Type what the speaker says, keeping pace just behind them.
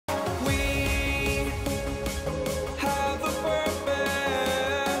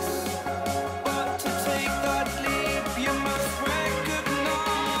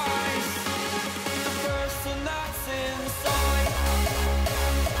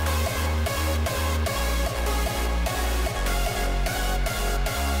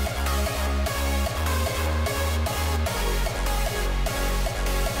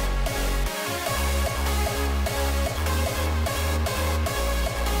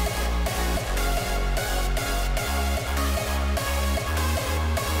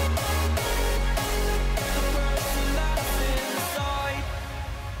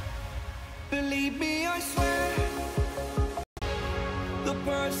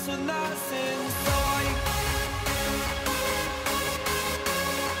person that's inside.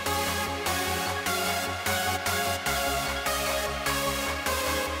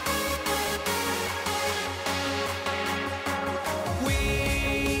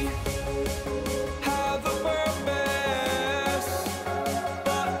 We have a purpose,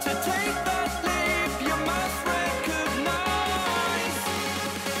 but to take that leap you must recognize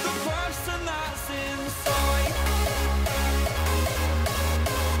the person that's inside.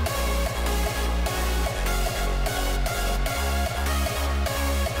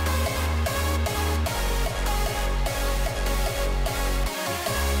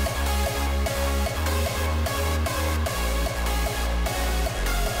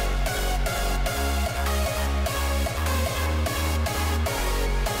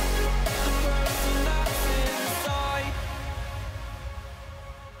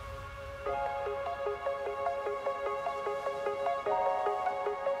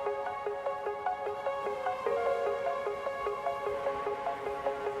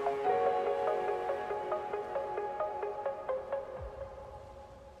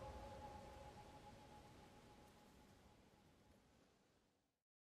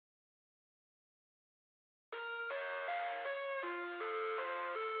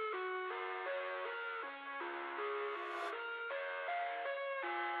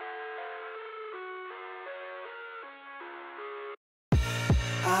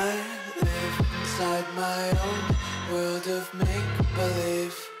 I live inside my own world of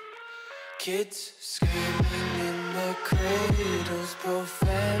make-believe. Kids screaming in the cradles,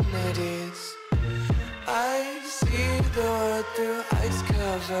 profanities. I see the world through ice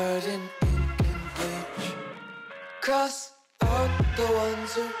covered in ink and bleach. Cross out the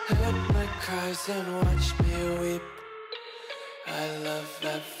ones who heard my cries and watched me weep. I love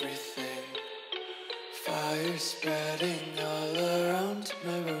everything. Fire spreading all around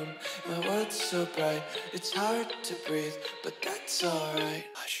my room. My world's so bright, it's hard to breathe, but that's alright.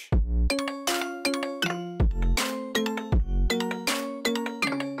 Hush.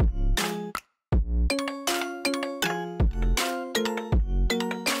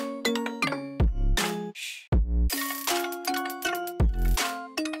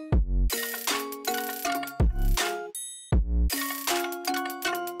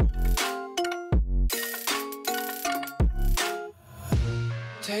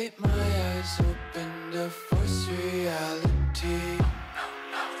 Take my eyes open to force reality.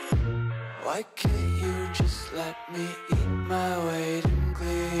 Why can't you just let me eat my weight in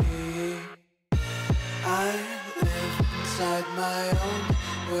glee? I live inside my own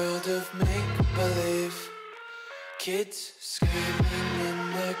world of make-believe. Kids screaming in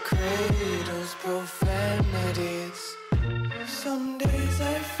their cradles, profanities. Some days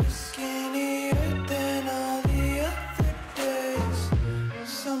I feel skinnier than all the other days.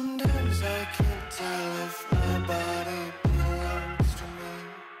 Sometimes I can't tell if my body belongs to me.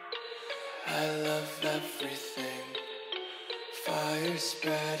 I love everything. Fire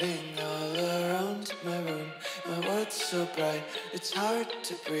spreading all around my room. My world's so bright, it's hard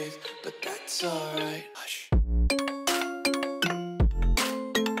to breathe, but that's alright. Hush.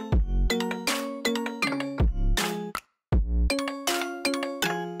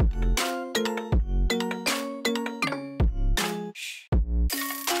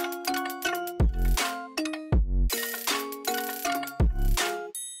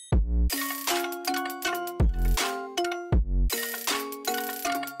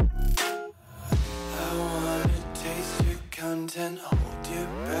 Hold your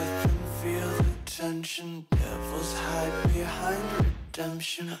breath and feel the tension. Devils hide behind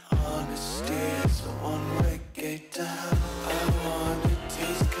redemption. Honesty is a one-way gate to hell. I wanna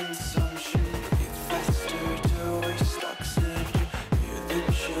taste consumption. Breathe faster to waste oxygen. Hear the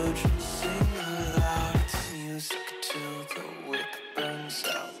children sing aloud. It's music till the wick burns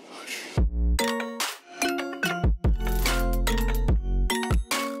out.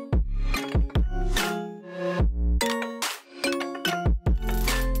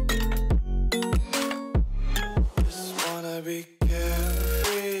 Be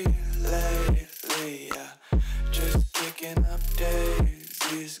carefree lately, yeah. Just kicking up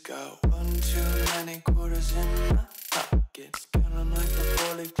daisies. Got one too many quarters in my pockets. Count 'em like the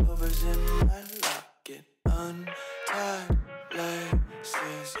four-leaf clovers in my locket. Untied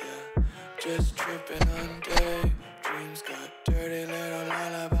laces, yeah. Just tripping on daydreams. Got dirty little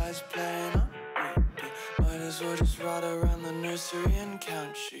lullabies playing on repeat. Might as well just ride around the nursery and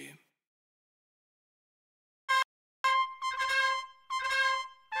count sheep.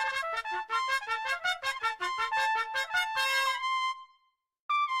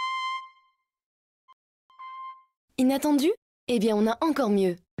 Inattendu? Eh bien, on a encore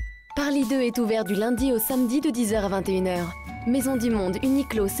mieux. Parly 2 est ouvert du lundi au samedi de 10h à 21h. Maison du Monde,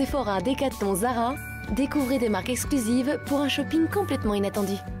 Uniqlo, Sephora, Decathlon, Zara. Découvrez des marques exclusives pour un shopping complètement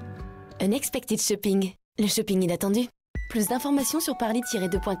inattendu. Unexpected Shopping, le shopping inattendu. Plus d'informations sur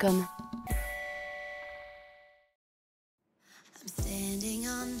parly-2.com. I'm standing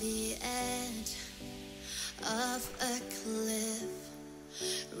on the edge of a cliff.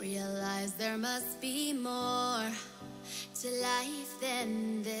 Realize there must be more to life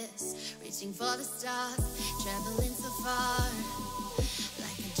than this. Reaching for the stars, traveling so far,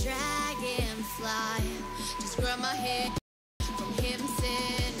 like a dragonfly. Just grab my head from him,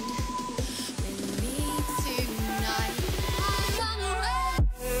 send with me tonight. I run away.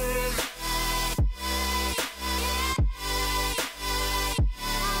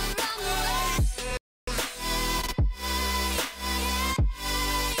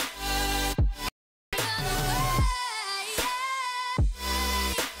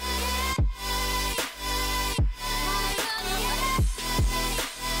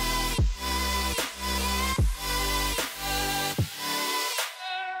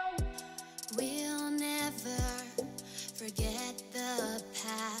 We'll never forget the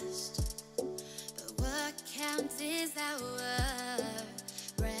past, but what counts is our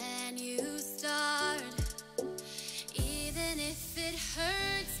brand new start. Even if it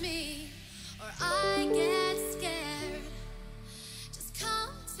hurts me or I get scared, just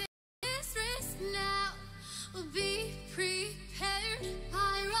come to this risk now. We'll be prepared.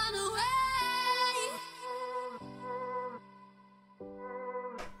 I run away.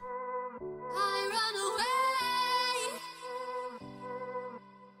 I run away.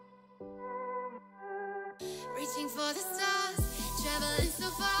 Reaching for the stars, traveling so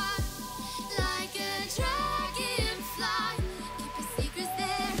far, like a dragonfly. Keep your secrets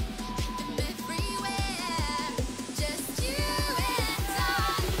there, hide them everywhere. Just you and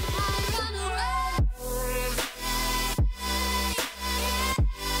I run away.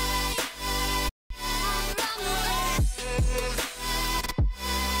 I run away.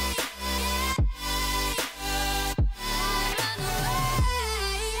 I run away.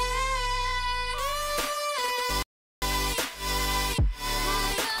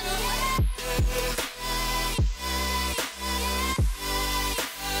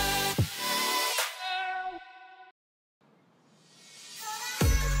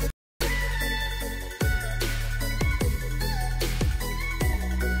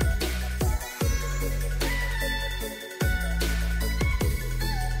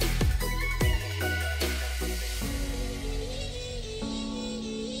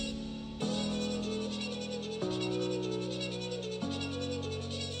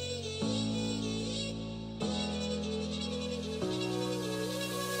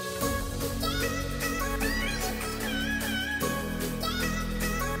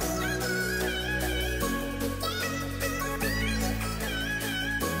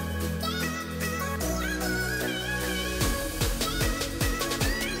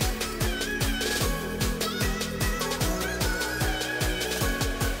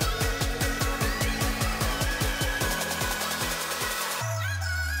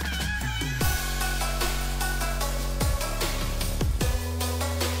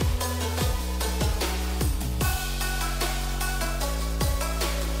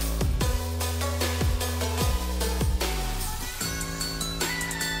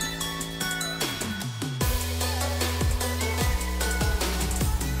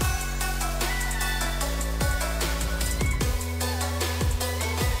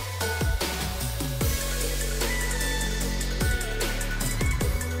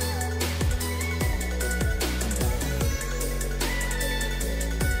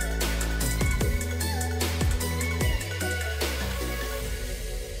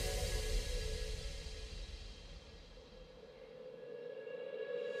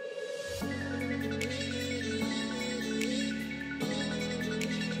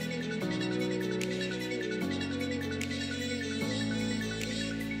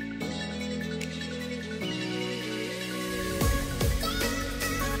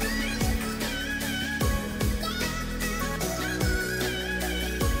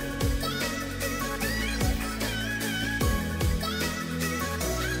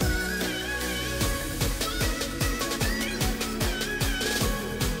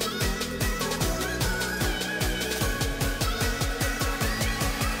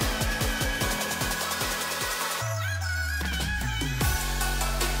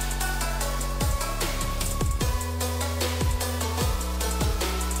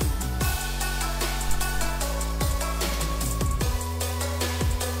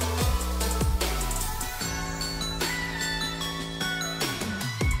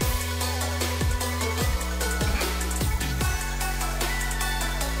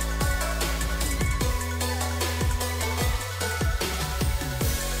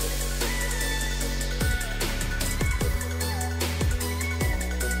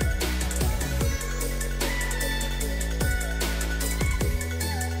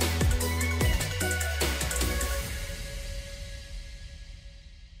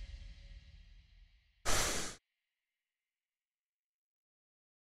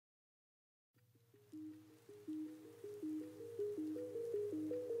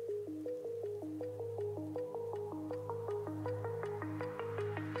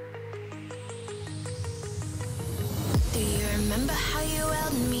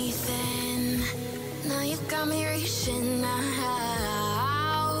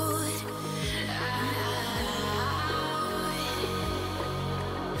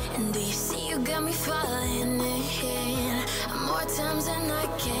 got me falling in more times than I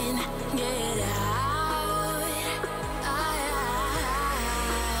can get out.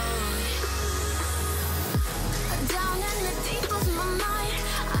 Down in the deep of my mind,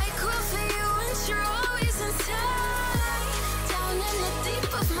 I crawl for you and you're always inside. Down in the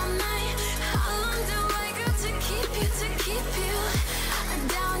deep of my mind, how long do I got to keep you, to keep you?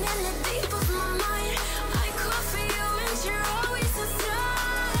 Down in the deep of my mind, I crawl for you and you're always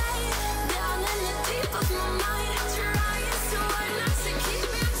inside. Down in the deep of my mind, trying so hard not to keep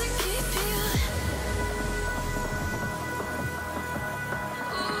you, to keep you.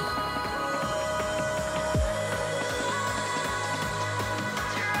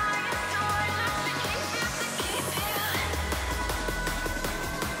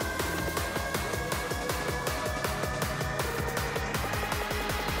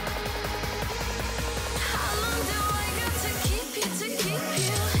 How long do I got to keep you, to keep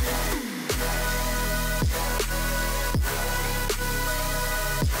you?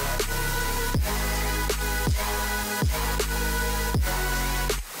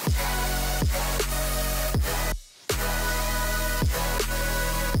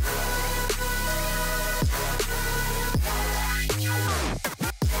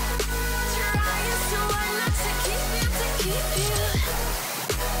 Trying so hard not to keep you, to keep you.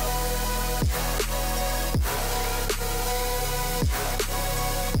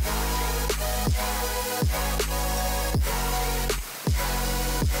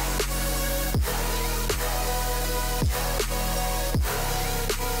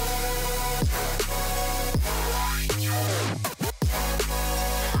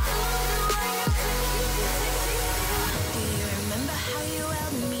 Do you remember how you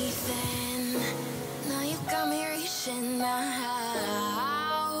held me then? Now you got me reaching out,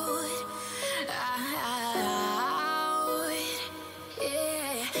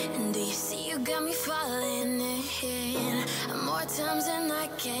 yeah. And do you see you got me falling in more times than I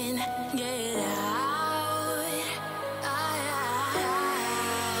can get out?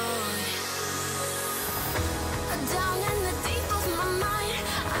 Down in the deep of my mind,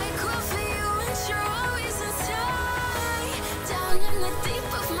 I crawl for you and you're always inside. Down in the deep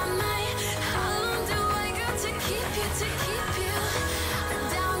of my mind, how long do I got to keep you, to keep you?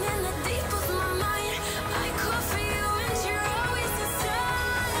 Down in the deep of my mind, I crawl for you and you're always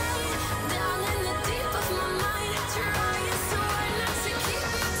inside. Down in the deep of my mind, trying so hard not to keep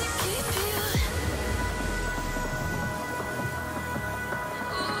you, to keep you.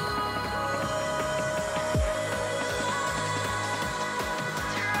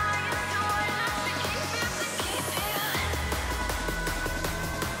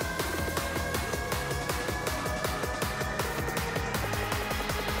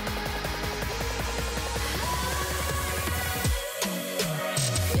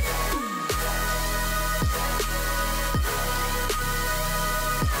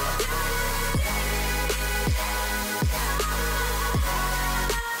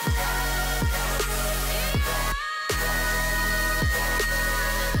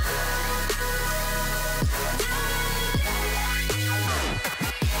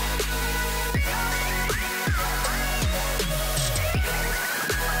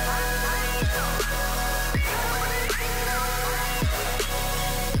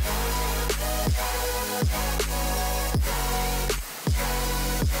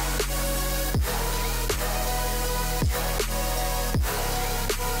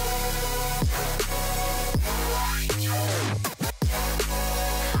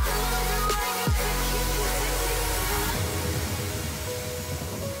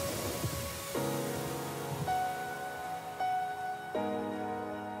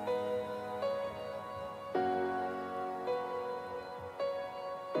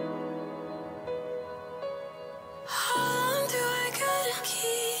 How long do I gotta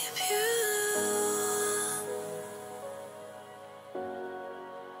keep you?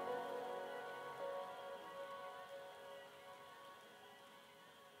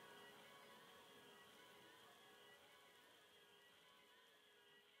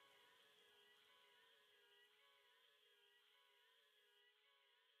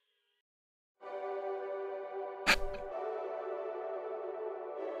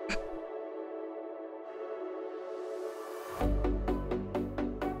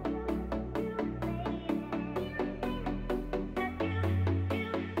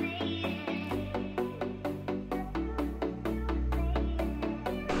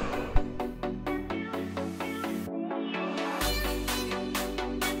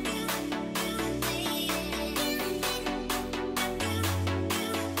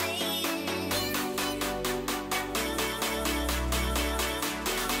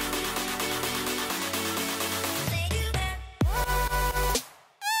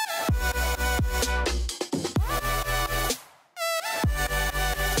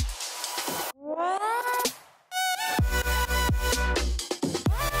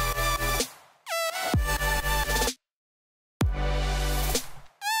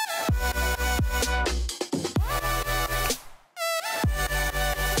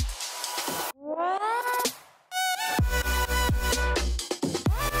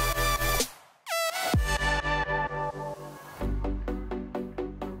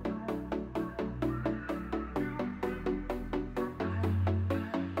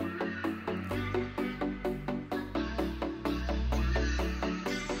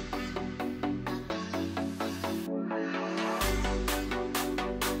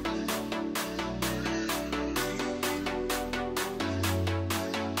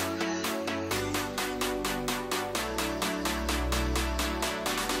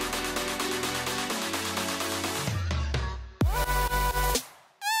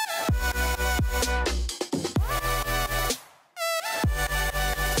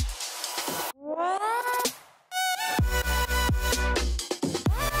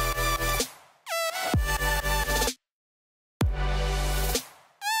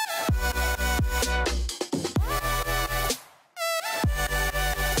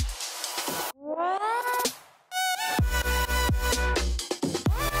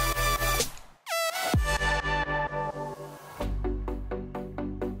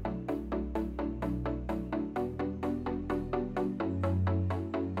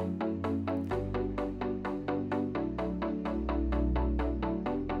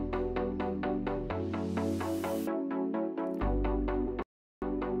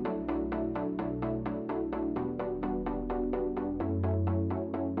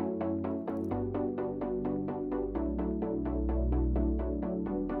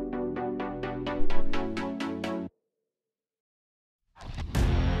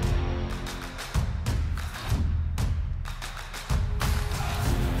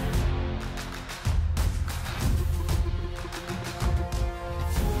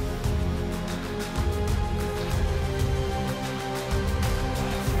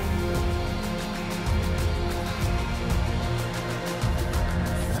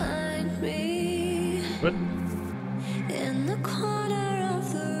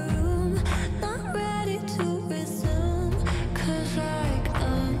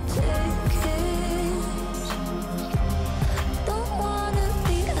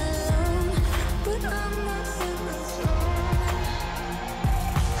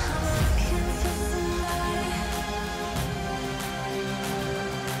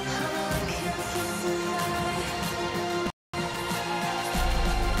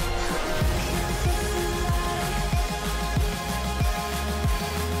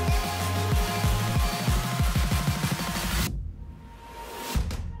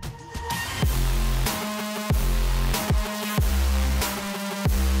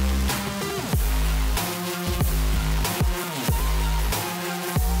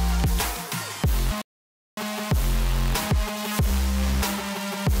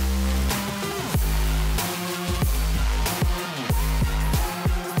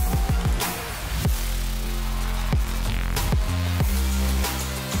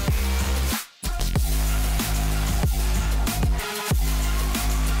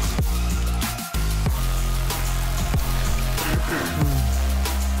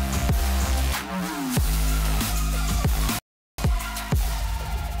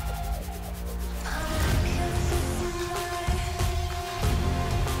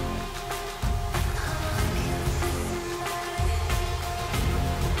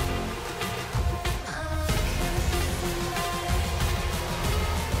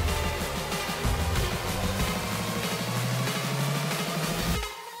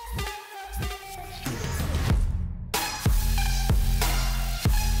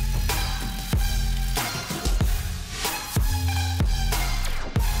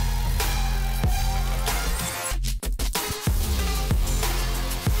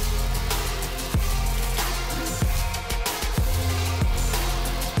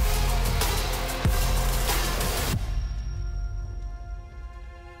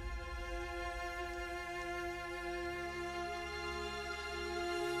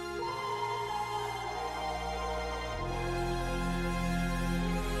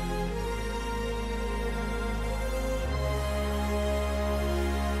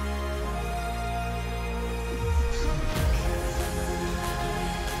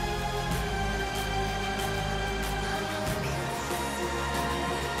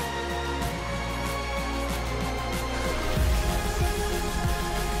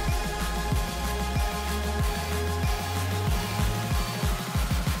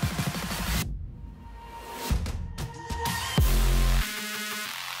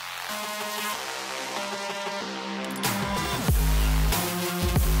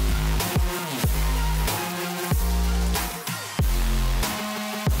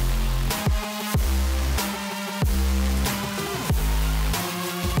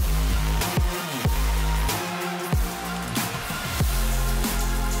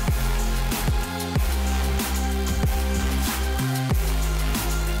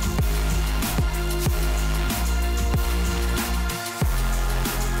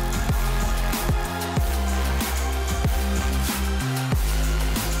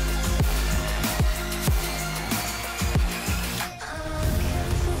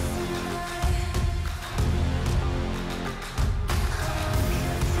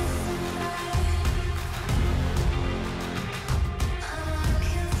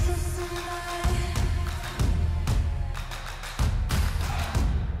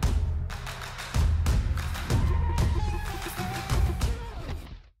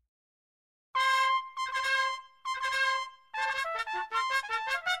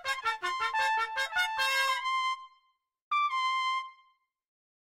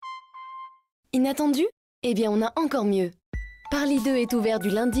 Inattendu? Eh bien, on a encore mieux. Parly 2 est ouvert du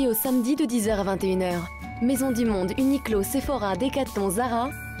lundi au samedi de 10h à 21h. Maison du Monde, Uniqlo, Sephora, Decathlon,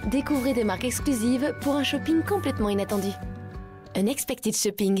 Zara. Découvrez des marques exclusives pour un shopping complètement inattendu. Unexpected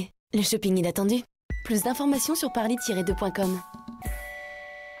Shopping, le shopping inattendu. Plus d'informations sur parly-2.com.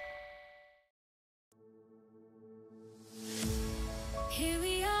 Here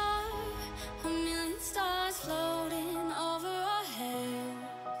we are, a million stars floating over our heads.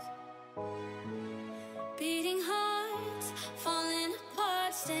 Beating hearts, falling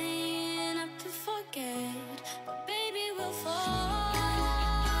apart, staying up to forget. But baby, we'll fall.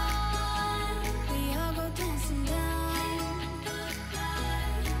 We all go dancing down,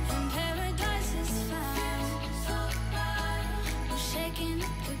 and paradise is found. We're shaking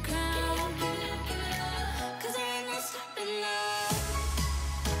up the ground, 'cause there ain't no stopping love.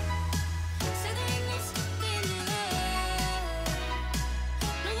 Say there ain't no stopping love.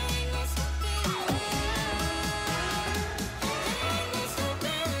 No, there ain't no stopping love. There ain't no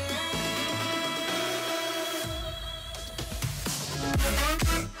stopping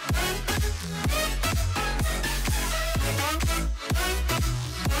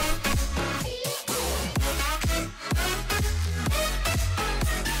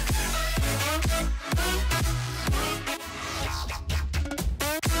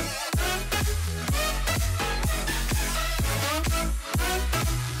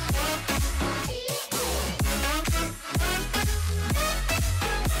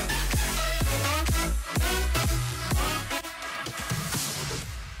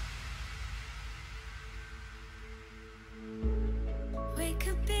we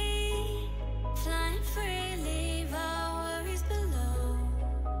could be flying free, leave our worries below.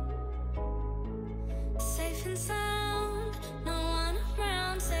 Safe and sound, no one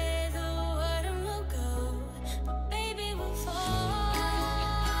around. Say the word and we'll go. But baby, we'll fall.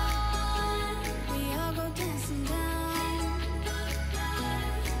 We all go dancing down,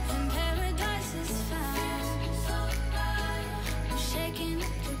 and paradise is found. We're shaking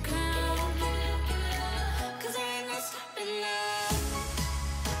up the ground, 'cause there ain't no stopping love.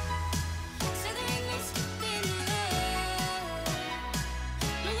 Say there ain't no stopping love.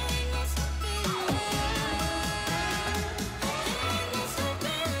 No, there ain't no stopping love. There ain't no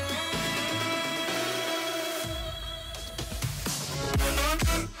stopping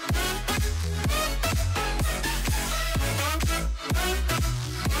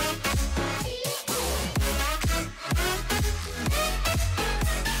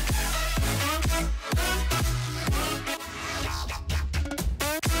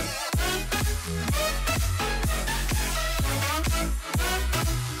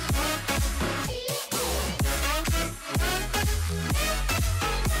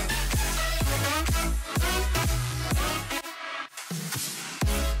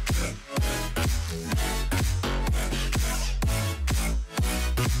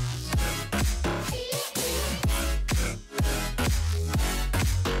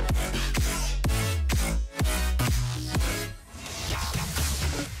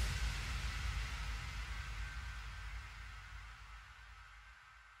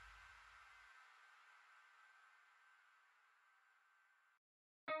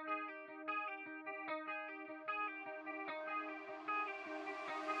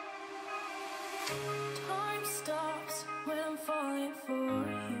Time stops when I'm falling for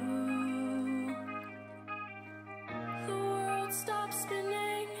you. The world stops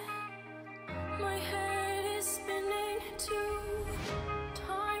spinning, my head is spinning too.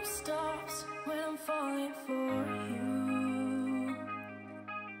 Time stops when I'm falling for you.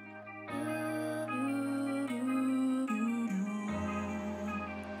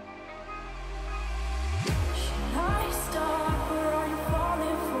 Should I stop or are you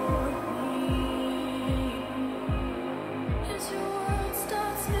falling for me? As your world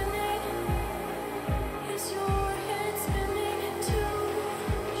starts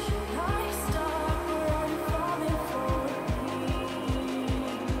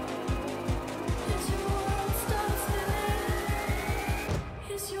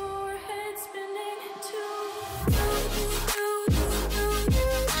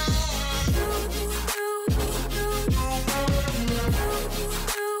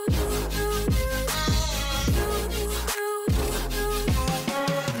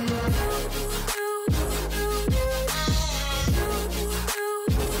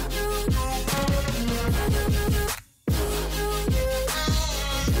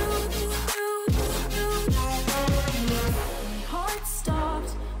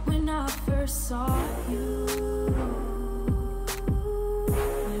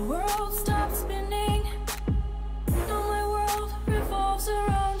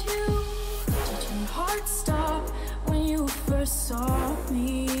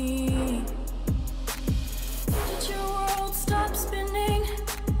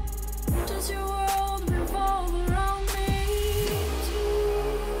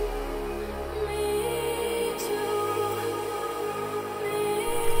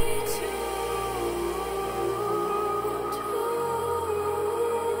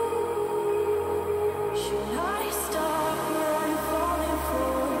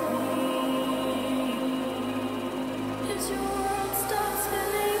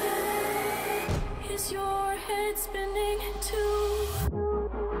spinning too.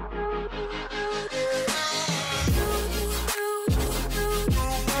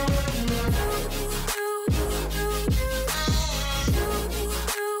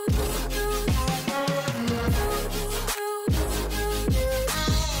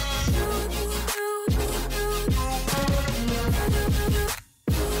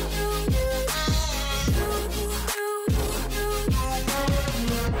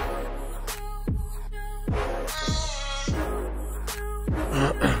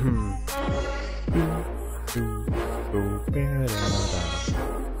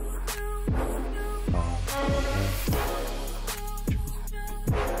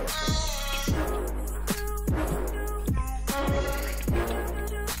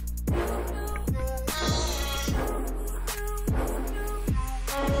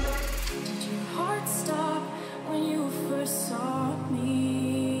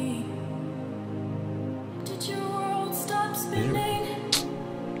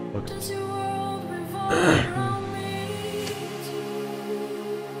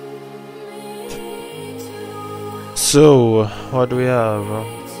 So, what do we have?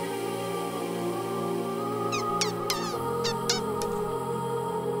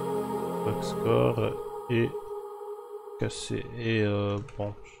 Score et cassé et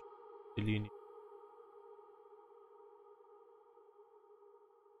bon, les lignes.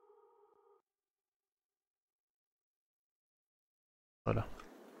 Voilà.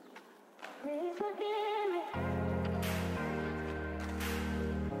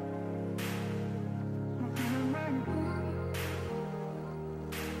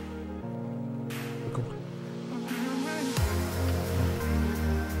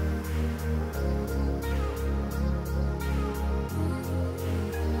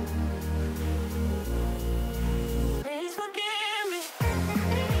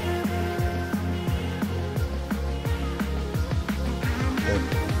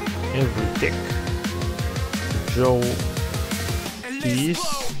 Every tick. Joe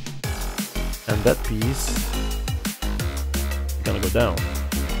piece and that piece is gonna go down.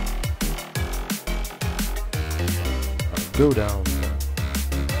 Go down.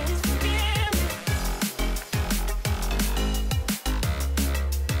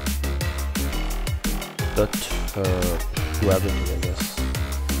 That gravity, I guess.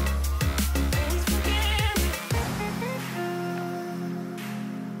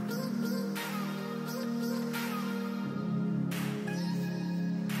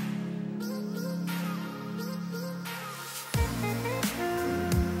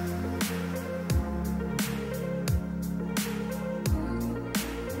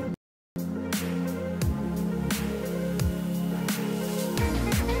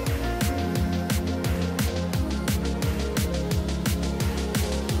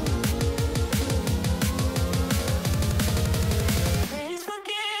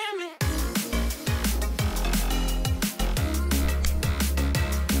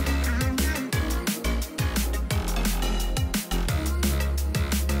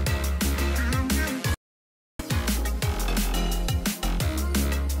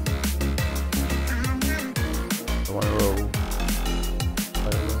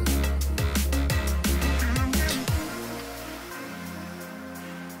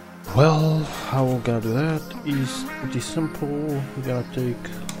 Well, how we're gonna do that is pretty simple. We're gonna take,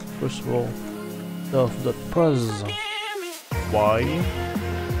 first of all, self.pos y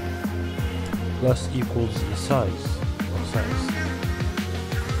plus equals the size.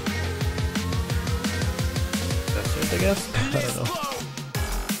 That's it, I guess. I don't know.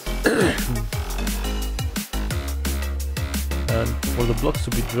 And for the blocks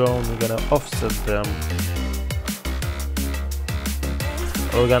to be drawn, we're gonna offset them.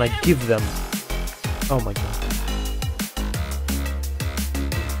 We're gonna give them. Oh my god.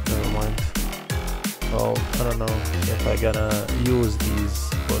 Never mind. Well, I don't know if I'm gonna use these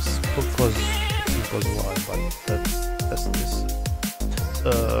because why, but that's this.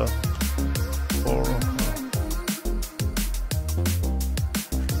 For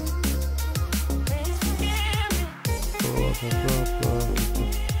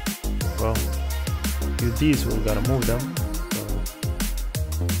well, with these we're gonna move them.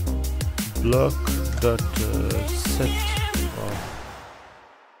 Block dot set. Oh,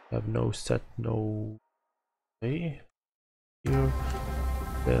 have no set, no way. Here,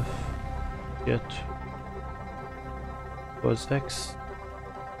 def get was x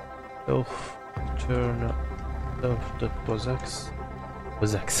self turn self dot was x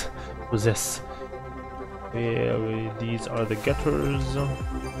was x was s. These are the getters.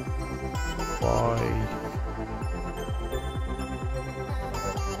 Y.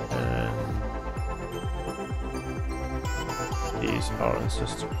 is our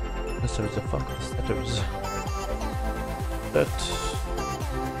ancestor. Ancestor is a fungus. Tetris. That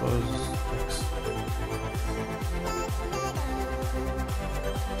was X.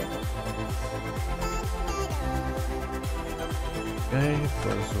 Okay,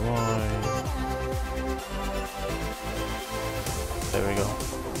 plus Y. There we go.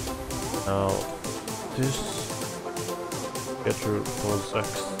 Now this getter was X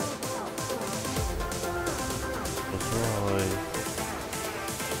plus Y.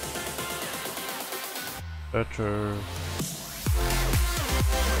 Better.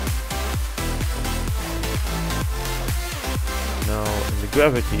 Now in the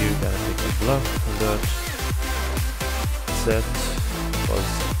gravity you gotta take the block that Z was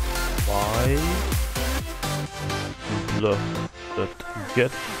Y. Block that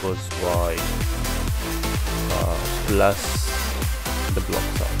get was Y plus the block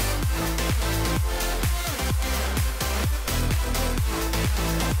size.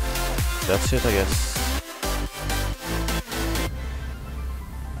 That's it, I guess.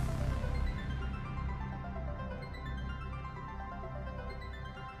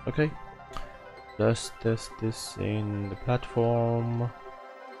 Okay, let's test this in the platform.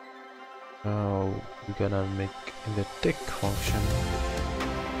 Now we're gonna make in the tick function.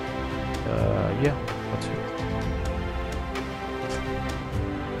 Yeah, that's it.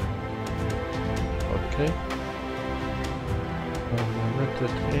 Okay.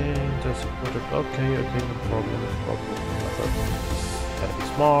 Method in just supported. Okay, no problem. I thought it's gonna be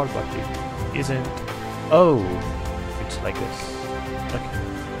small, but it isn't. Oh, it's like this. Okay.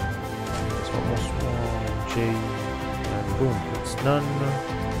 Almost one J and boom, it's done.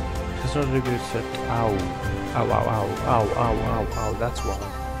 It's not really good set. Ow, that's wrong.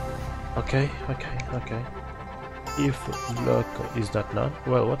 Okay. If block is not none,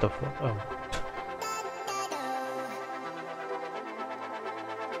 well, what the fuck? Oh.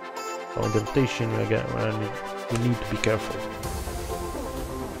 So indentation again, we need to be careful.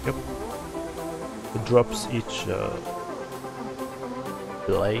 Yep. It drops each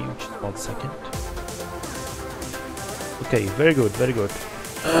delay, which is 1 second. Okay, very good.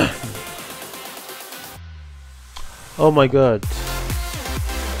 Oh my god.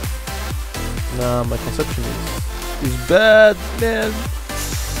 Nah, my conception is bad, man.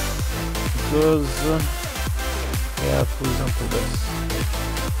 Because yeah, for example this.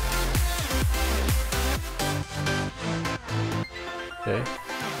 Okay,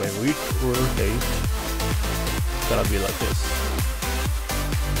 when we rotate, it's gonna be like this.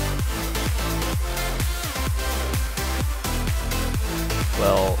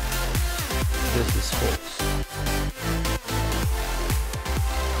 Well, this is false.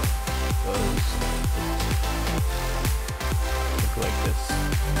 Because it look like this.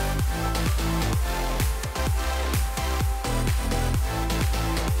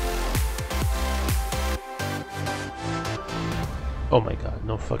 Oh my god,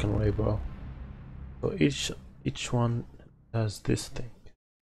 no fucking way, bro. So each one has this thing.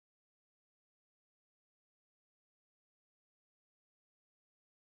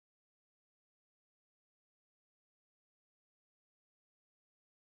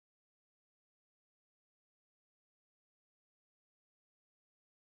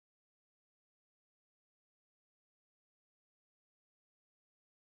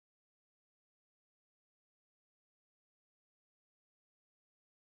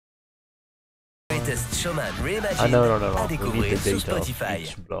 No. We need the data of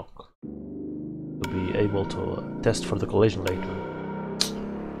each block to be able to test for the collision later.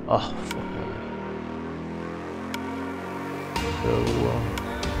 Oh, fuck me. So,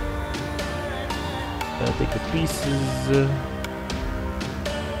 take the pieces.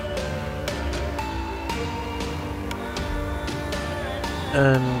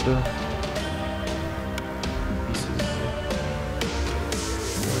 And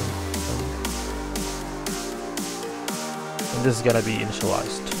this is gonna be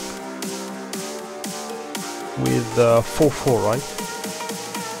initialized with 4-4, right?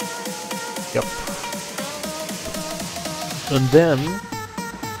 Yep. And then,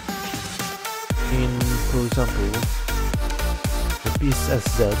 for example, the piece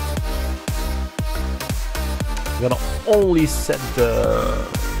SZ, we're gonna only set the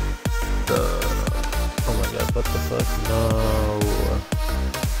oh my god, what the fuck? No.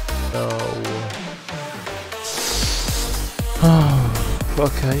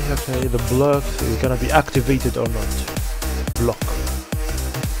 Okay, the block is gonna be activated or not. Block.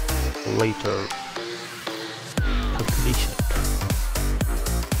 Later. Calculation.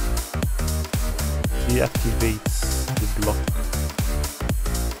 Deactivates the block.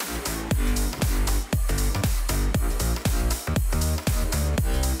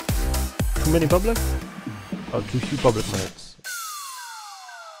 too many public? Or too few public modes?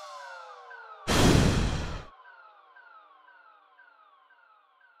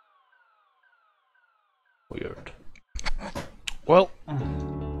 Weird. Well,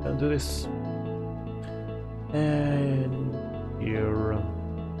 I'll do this. And here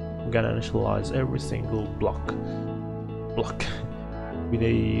I'm gonna initialize every single block with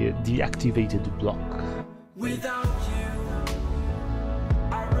a deactivated block. Without you,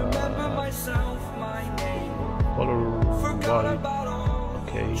 I remember myself, my name. Color white.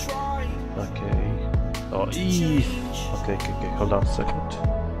 Okay. Okay. Oh, E. Okay. Hold on a second.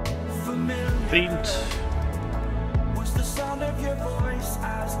 Paint.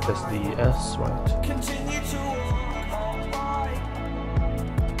 That's the S, right?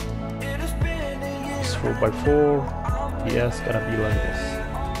 It's 4x4. Yes, gonna be like this.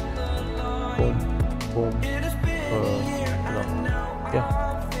 Boom, boom. No. Yeah.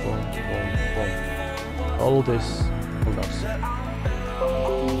 Boom, boom, boom. All this. Hold on.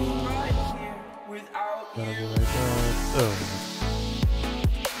 Gonna be like that. Oh.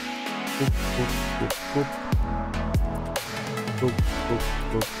 Boop, boop, boop, boop. Boop, boop,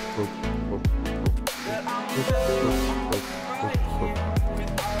 boop, boop, boop, boop.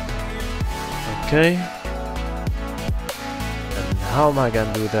 Okay. And how am I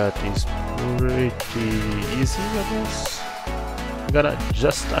gonna do that is pretty easy, I guess. I'm gonna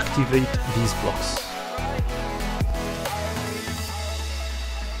just activate these blocks.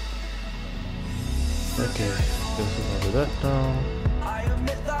 Okay, just gonna do that now.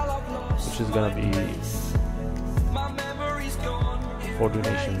 Which is gonna be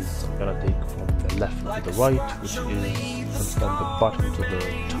coordinations I'm gonna take from the left to the right, which is from the bottom to the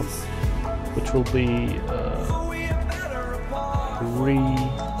top, which will be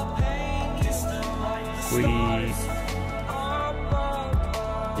 3,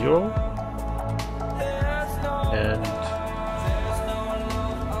 0, and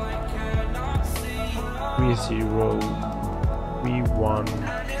 3, 0, 3, 1,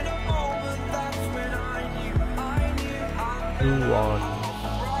 2, 1,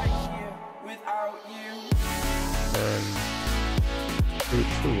 and 2,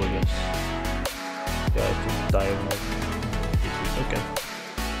 2, I guess. Yeah, I think diagonal. Okay.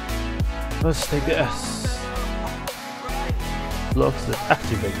 Let's take the S. Blocks that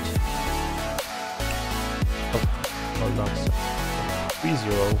activate. Oh, hold on. 3,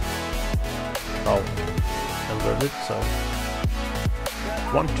 0. Oh, convert it, so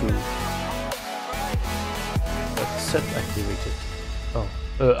 1, 2. Set activated. Oh,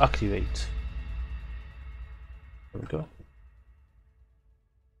 activate. There we go.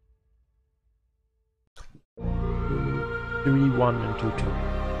 3, 1, and 2, 2.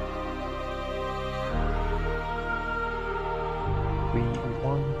 3,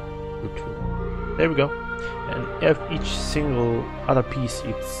 1, 2, 2. There we go. And if each single other piece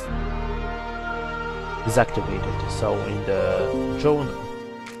is activated. So in the journal.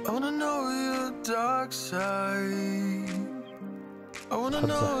 I wanna know your dark side. I wanna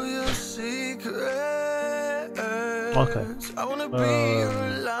know your secrets. Okay. I wanna be your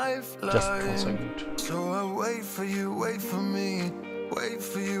lifeline. Just 1 second. So I wait for you, wait for me. Wait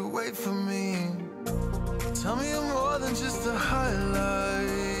for you, wait for me. Tell me you're more than just a highlight.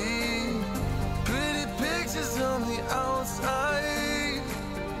 Pretty pictures on the outside.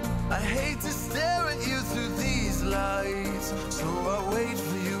 I hate to stare at you through these lights. So I wait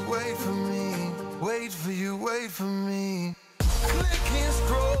for you, wait for me. Wait for you, wait for me. Click and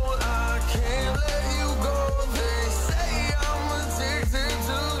scroll, I can't let you go. They say I'm addicted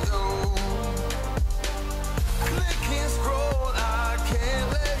to you. Click and scroll, I can't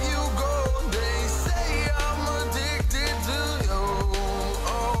let you go. They say I'm addicted to you.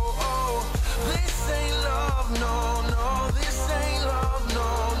 Oh, oh, this ain't love, no, no. This ain't love, no,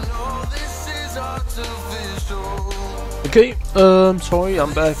 no. This is artificial. Okay, sorry,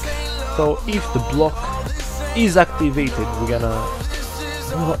 I'm back. So if the block is activated, we're gonna...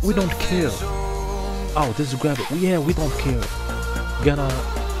 Oh, we don't care. Oh, this is grab it. Yeah, we don't care.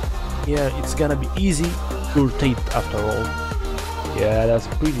 Yeah, it's gonna be easy to rotate after all. Yeah, that's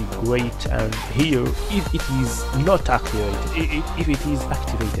pretty great. And here, if it is not activated, if it is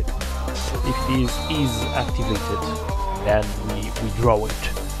activated, then we draw it.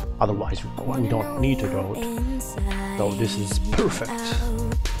 Otherwise, we don't need to draw it. So this is perfect.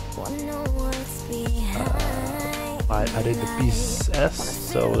 I added the piece S,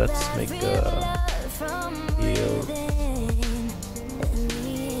 so let's make here.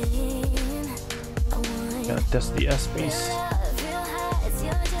 Gonna test the S piece.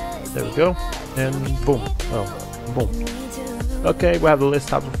 There we go, and boom. Oh, boom. Okay, we have the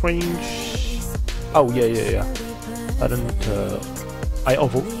list out of range. Oh yeah. I don't. I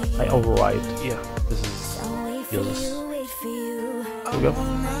override. Yeah, this is useless. Here we go.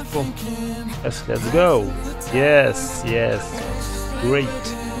 Boom. Let's go. Yes. Great.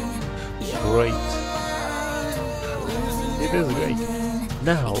 It is great.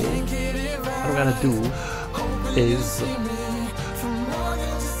 Now, what I'm gonna do is,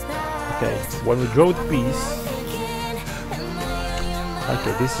 okay, when we draw the piece,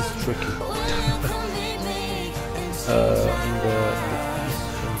 okay, this is tricky. In the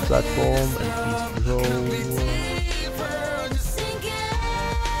platform and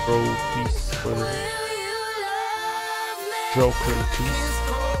piece draw curly piece.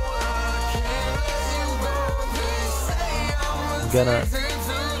 I'm gonna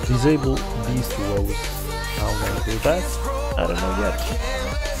disable these two rows. How I'm gonna do that? I don't know yet.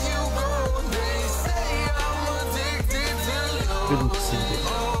 Couldn't see this.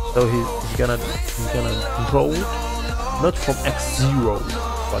 So he's gonna draw not from x0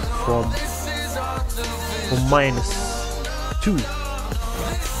 but from -2.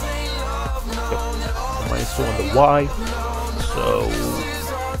 Yep. -2 on the y.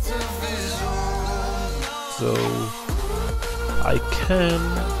 So I can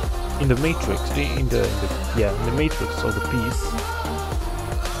in the matrix in the matrix of the piece.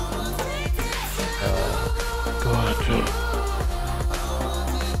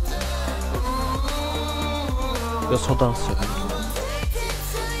 Just hold on a second.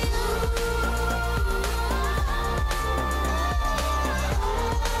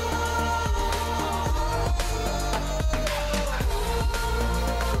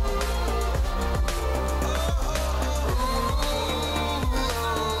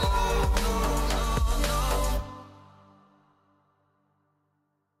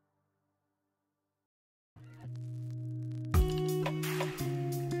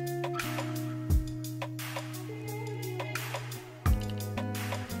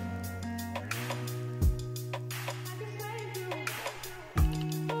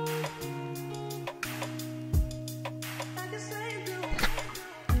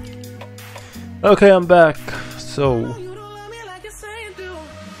 Okay, I'm back. So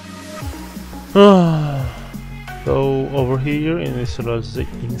over here in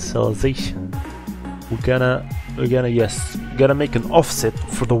initialization, we're gonna make an offset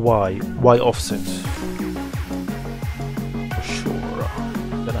for the y offset. For sure,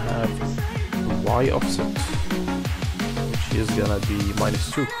 we're gonna have the y offset, which is gonna be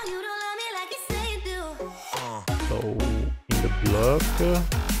 -2. So in the block.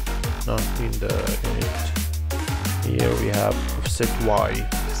 Not in the unit. Here we have offset y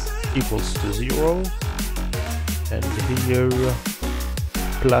equals to 0, and here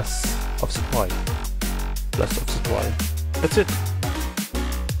plus offset y. That's it.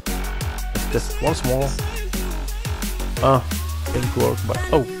 Let's test once more. Didn't work, but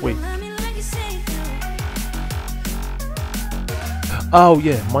oh wait. Oh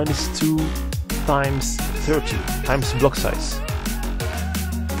yeah, -2 times 30 times block size.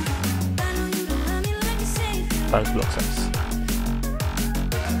 Times block size.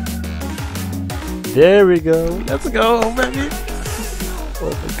 There we go. Let's go, baby.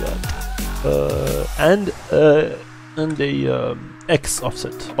 Oh my god. And the x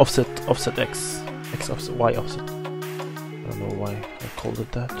offset x offset y offset. I don't know why I called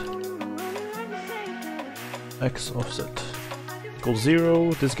it that. X offset equals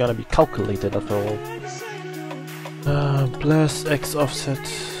 0. This is gonna be calculated after all. Plus x offset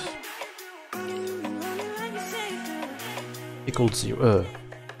equals 0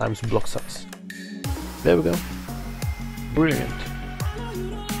 times block size. There we go. Brilliant.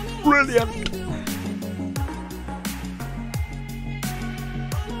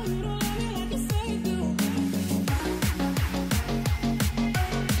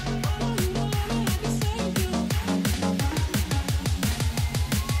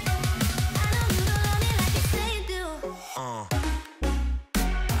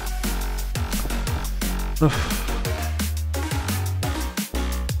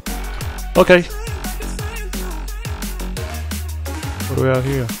 Okay. What do we have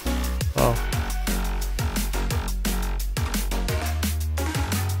here? Oh.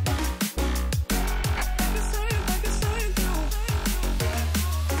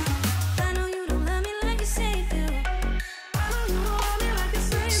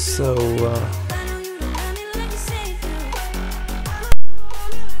 So,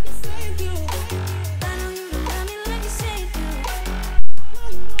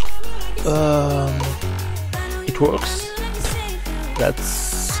 it works.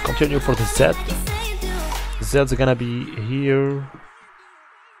 Let's continue for the Z. Z's gonna be here.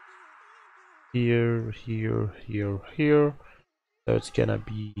 here, here, here, here. So it's gonna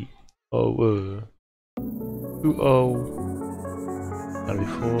be 2 0, gonna be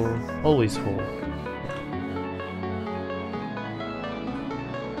 4, always 4.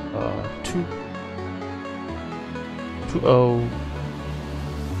 2 0,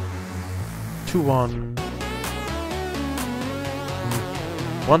 2 1,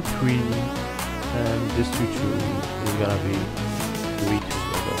 1 3, and this 2 2 is gonna be 3 2,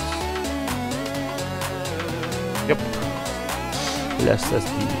 I guess. Yep. Let's the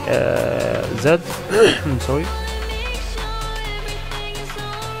Z. I'm sorry.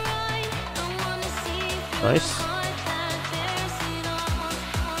 Nice.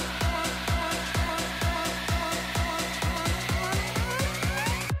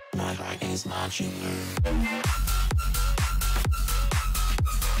 My heart is marching.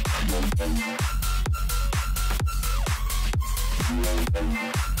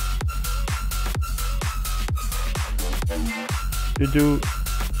 You do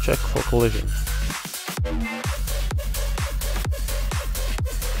check for collision.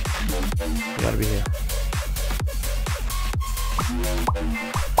 You gotta be here.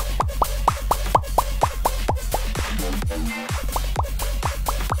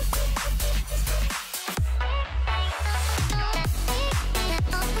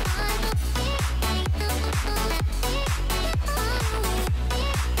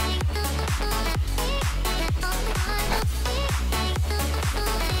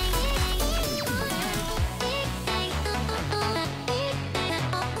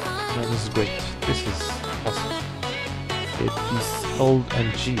 No, this is great. This is awesome. It is L and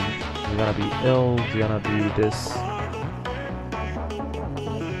G. It's gonna be L, it's gonna be this.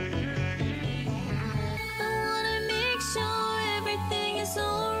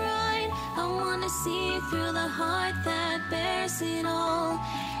 Through the heart that bears it all,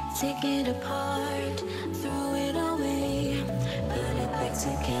 take it apart, throw it away, put it back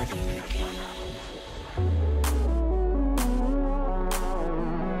together again.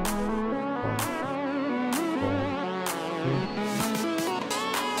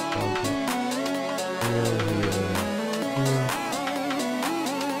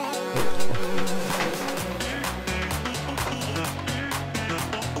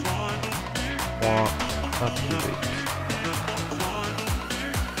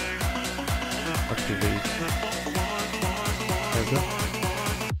 Activate. There we go.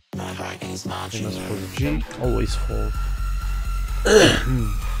 My heart is marching. And as for the G, always fall.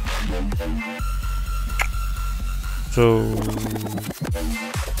 So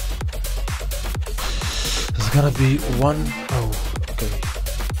it's gonna be 1 0. Okay.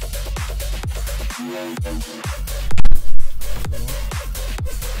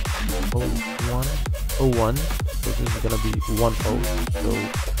 1 1. So this is gonna be 1 0.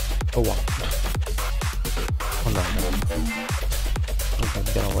 So 1. Oh no. Okay, I'm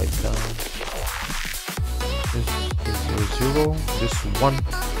gonna write down. This is 0 0. This 1.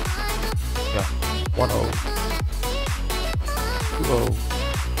 Yeah, 1 0. 2 0.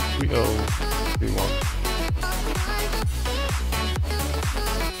 3 0. 3 1.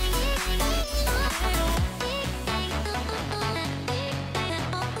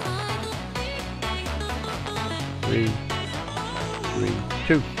 Three,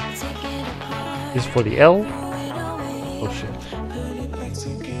 2. This is for the L. Oh shit.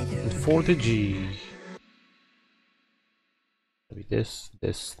 And for the G. Maybe this.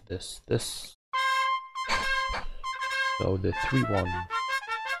 So the 3 1.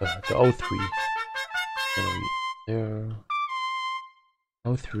 The 0 3. Gonna be there.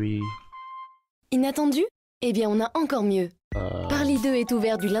 0 3. Inattendu? Eh bien, on a encore mieux. Parly 2 est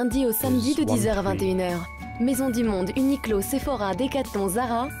ouvert du lundi au samedi de 10h à 21h. Maison du Monde, Uniqlo, Sephora, Decathlon,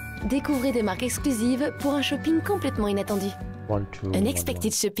 Zara. Découvrez des marques exclusives pour un shopping complètement inattendu.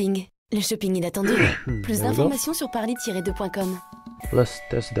 Unexpected shopping. Le shopping inattendu. Plus d'informations sur parly-2.com. Let's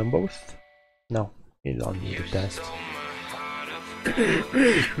test them both. No, you don't need to test.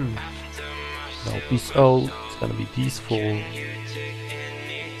 Now these all, it's gonna be these 4.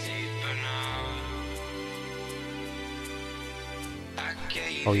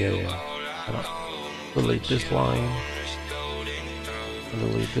 Oh yeah. Delete this line.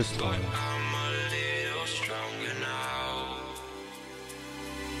 Delete this line.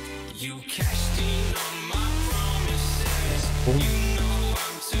 Boom.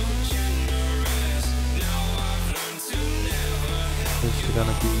 This is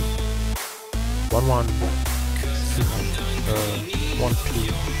gonna be 1 1 2 1 2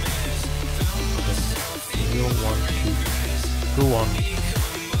 0 1 2 2 1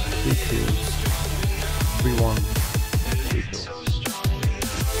 3 2 3 1 3 2.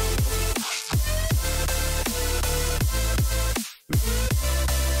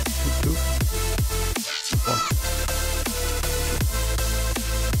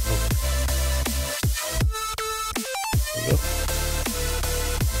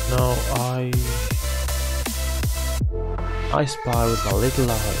 I spy with my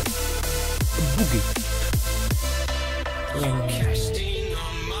little eye. A boogie.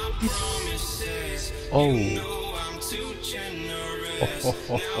 Oh.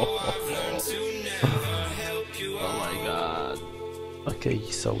 Oh my god. Okay,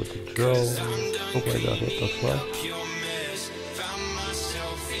 so with the draw. Hope I got it as well.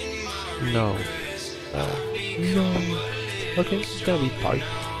 No. No. Okay, it's gonna be pipe.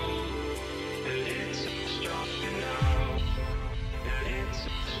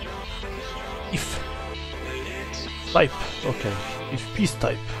 If type, okay. If piece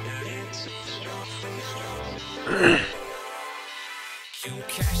type.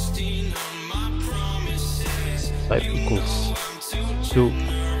 Type equals to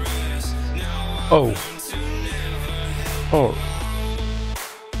O or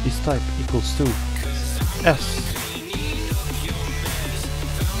this type equals to S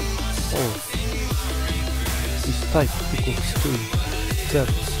or this type equals to Z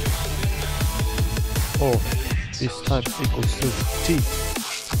or this type equals to T.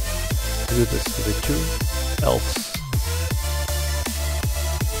 Do this to the 2 else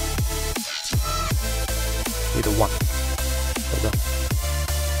with a 1. Hold on.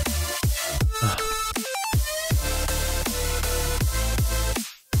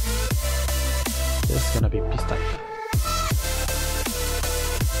 This is gonna be piece type.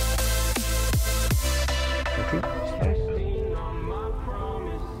 Okay, piece type.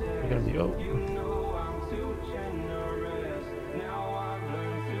 It's gonna be O.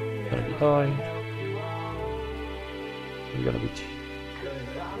 It's gonna be I. It's gonna be T.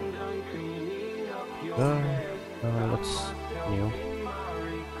 Let's new.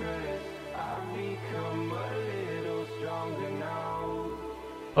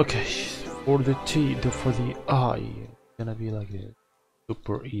 Okay, for the T, for the I, it's gonna be like this.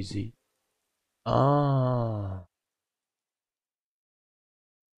 Super easy. For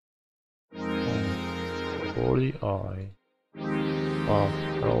the I,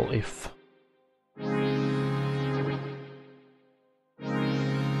 roll if.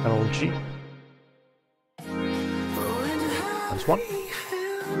 Roll G. That's one.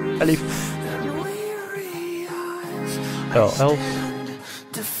 Elif. Else.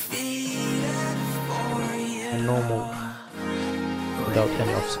 And normal. Without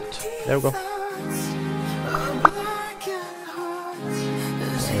any offset. There we go. I'm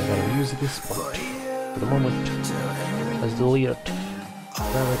gonna use this part for the moment. Let's delete it.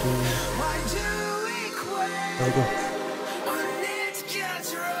 Gravity. There we go.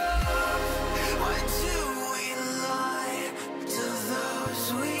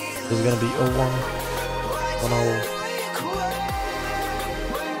 This is gonna be 01, 10, 10,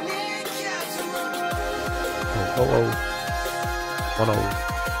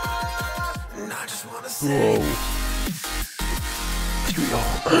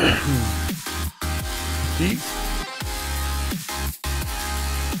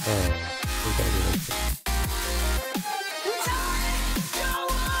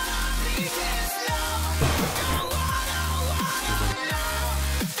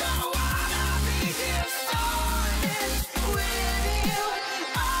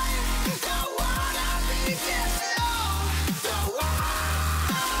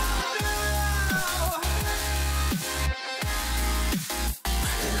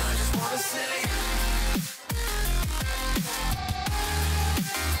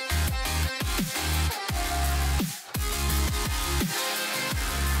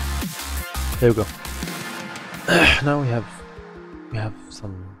 There we go. Now we have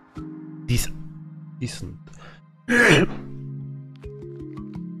some decent.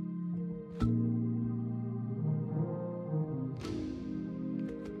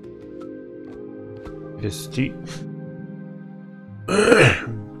 This G.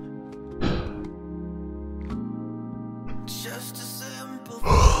 Just a simple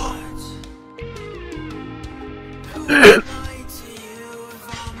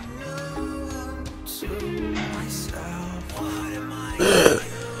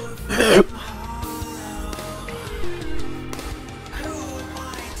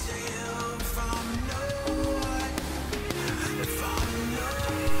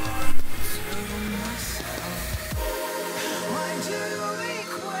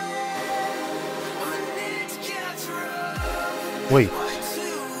Wait.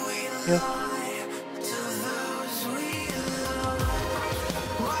 Yeah.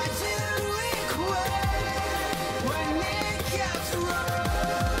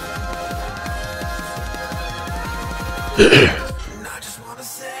 I just wanna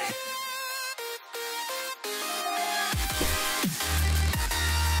say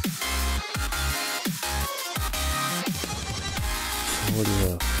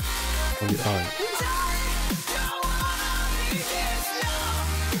on the eye.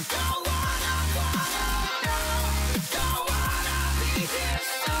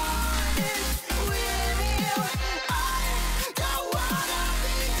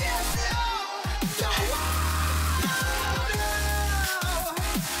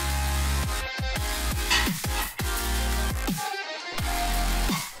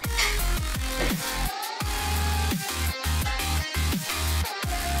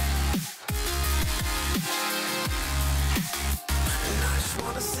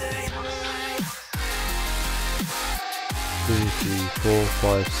 Three, 4,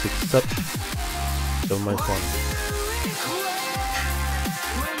 5, 6, 7. So my phone.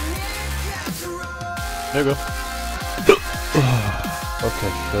 There you go.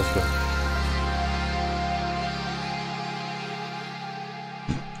 Okay, let's go.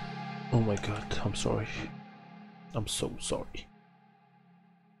 Oh my god, I'm sorry. I'm so sorry.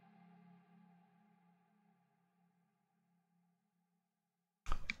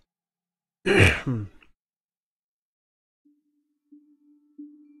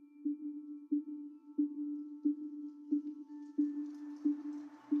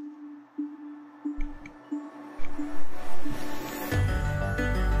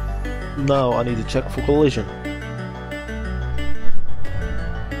 Now I need to check for collision.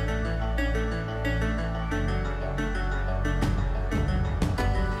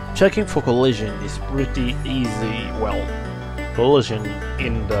 Checking for collision is pretty easy. Well, collision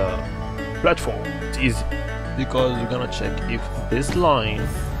in the platform is easy because you're gonna check if this line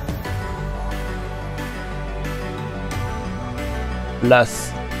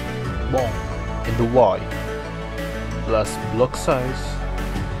plus bond in the Y plus block size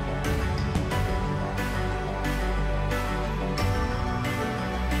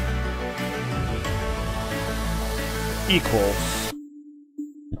equals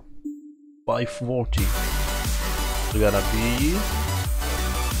 540. It's gonna be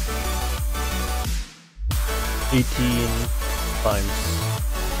 18 times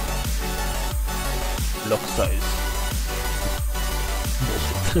block size.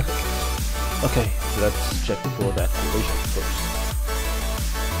 Bullshit. Okay, let's check for that collision first.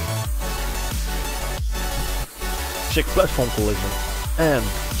 Check platform collision and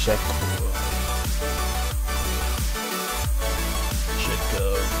check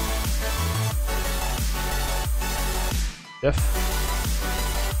F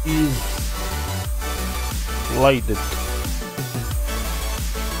is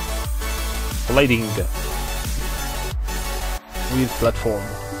colliding with platform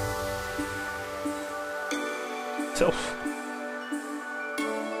itself.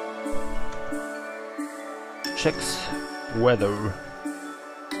 Checks whether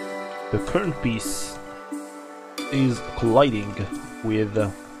the current piece is colliding with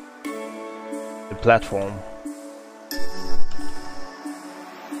the platform.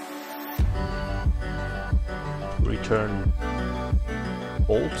 Return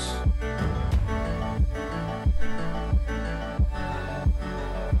bolts.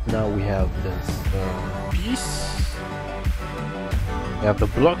 Now we have this piece. We have the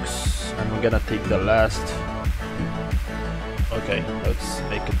blocks, and we're gonna take the last. Okay, let's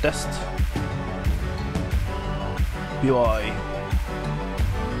make a test. UI.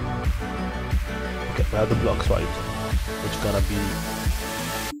 Okay, we have the blocks, right? Which is gonna be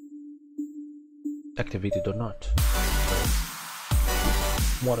activated or not.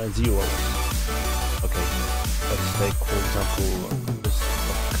 1 and 0. Okay, let's take for example this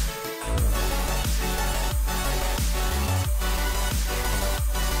block.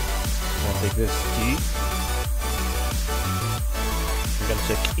 I'll take this T. I'm gonna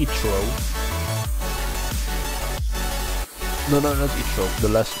check each row. No, not each row, the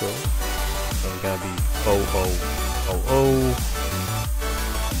last row. So it's gonna be O.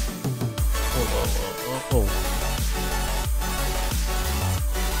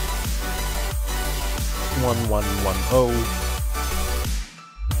 1110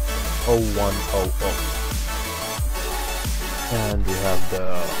 0100, and we have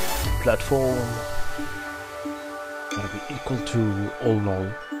the platform gonna be equal to all null.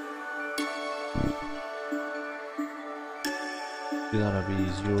 It's gonna be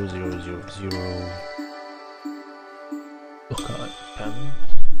 0000. Okay, 10.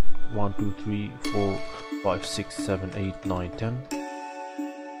 1, 2, 3, 4, 5, 6, 7, 8, 9, 10.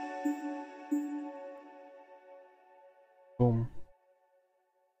 Boom.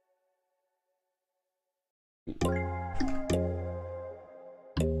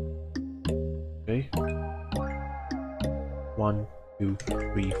 Okay. 1, 2,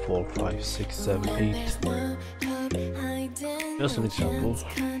 3, 4, 5, 6, 7, 8. Just an example.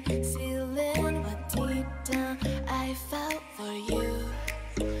 Concealing what deep down I felt for you.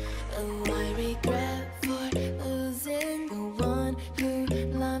 Oh, I regret for losing the one who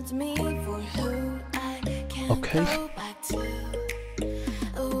loved me for who I can't Okay. go back to.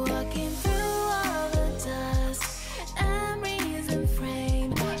 Walking through all the dust, memories and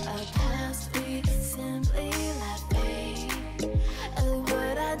frame a past we simply let fade. Oh,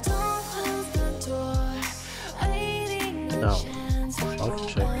 but I don't close the door, waiting the Now, chance I'll for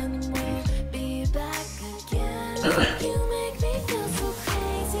check one will these. be back again. You make me feel so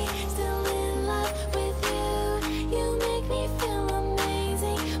crazy, still in love with you. You make me feel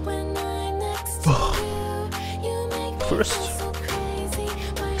amazing when I'm next to you. You make me First, feel so crazy.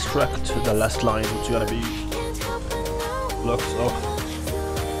 extract the last line, which is gonna be blocks of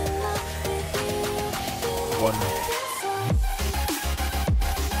 1.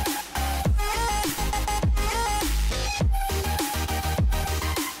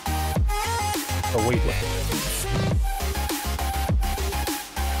 Oh wait, what?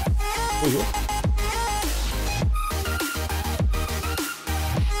 Wait, what?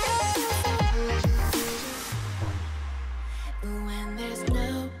 When there's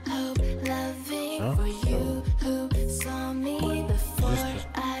no hope loving Huh? for you who saw me before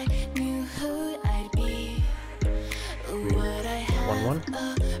I knew who I'd be. What I One,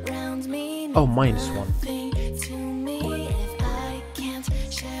 have around me Oh, minus 1. nothing to me if I can't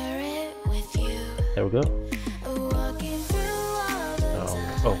share it with you. There we go. Walking through all the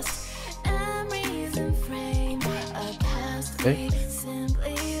Oh. dust, memories and frame a past Okay. we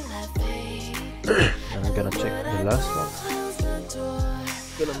simply let fade. And I'm gonna check the last one. Close the door.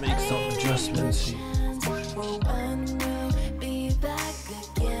 Gonna make some adjustments. See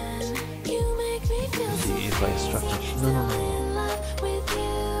if I extract it. No.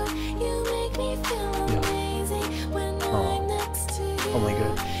 Oh my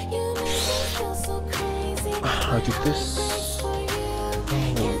god. I did this.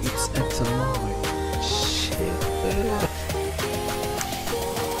 Oh, it's XMI. Shit.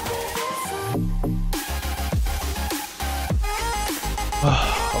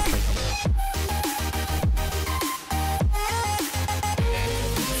 I'll try something.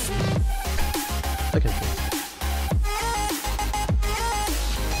 Okay.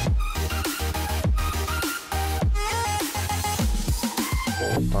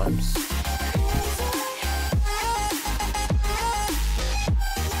 4 times.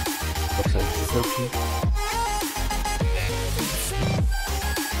 Looks like 30.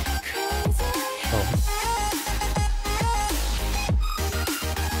 Oh.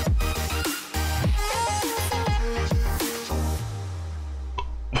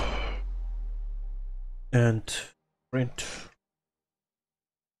 And print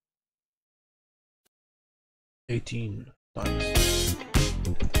 18 times.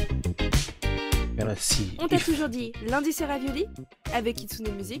 Gonna see. On t'a if- toujours dit, lundi c'est ravioli. Avec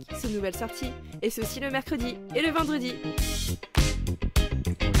Kitsune Music, c'est une nouvelle sortie. Et c'est aussi le mercredi et le vendredi.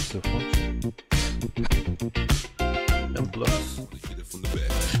 What's the function? And plus.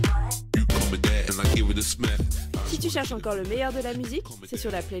 Si tu cherches encore le meilleur de la musique, c'est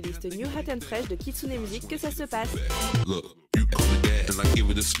sur la playlist New Hot and Fresh de Kitsune Music que ça se passe. Look, you come with that and I give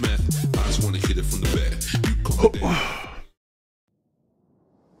it a smack. I just wanna hit it from the back. You come with that.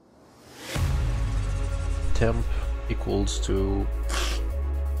 Temp equals to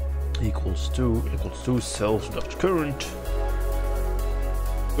self dot current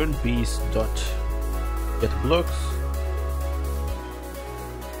piece dot get blocks.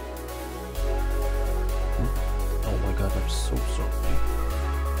 Oh my god, I'm so sorry.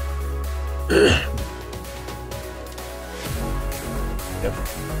 Yep.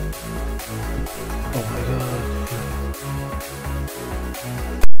 Oh my god.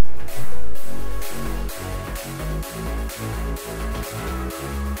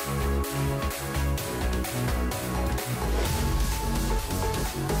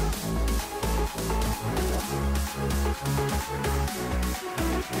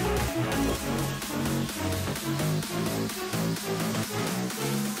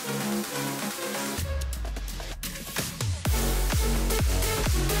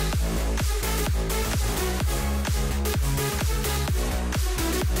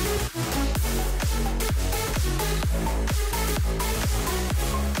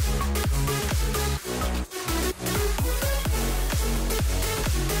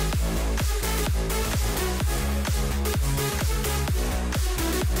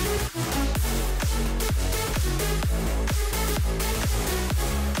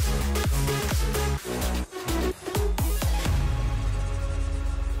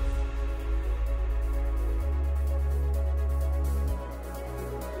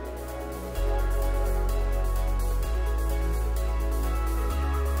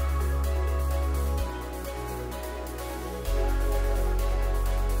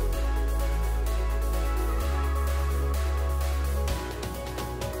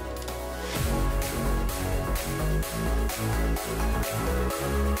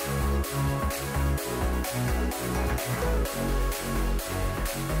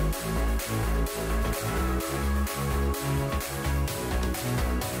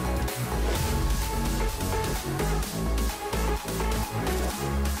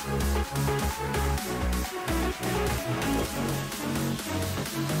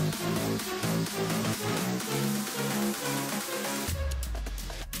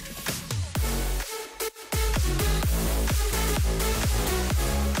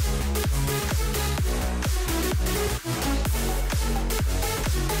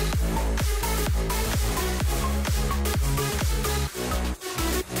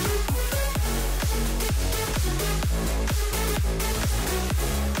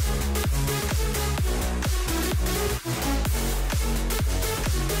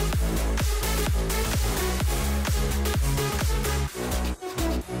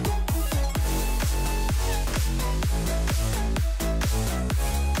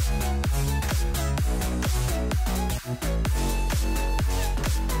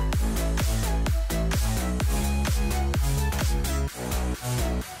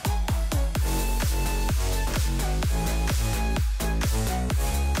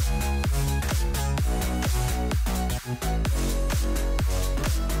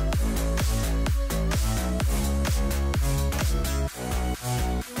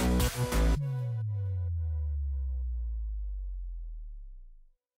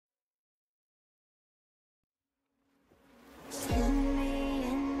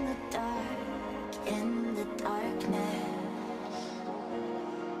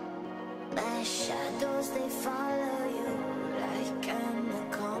 They follow you like an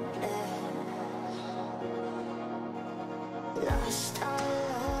accomplice. Lost all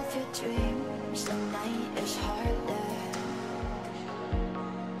of your dreams, the night is harder.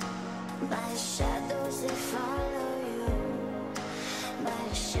 My shadows, they follow you.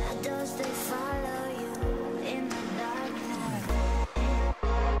 My shadows, they follow you in the darkness.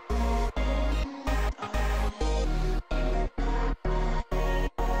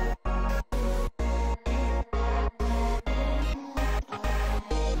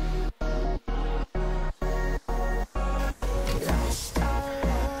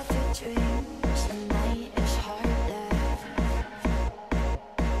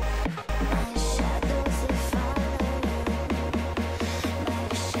 My shadows, they follow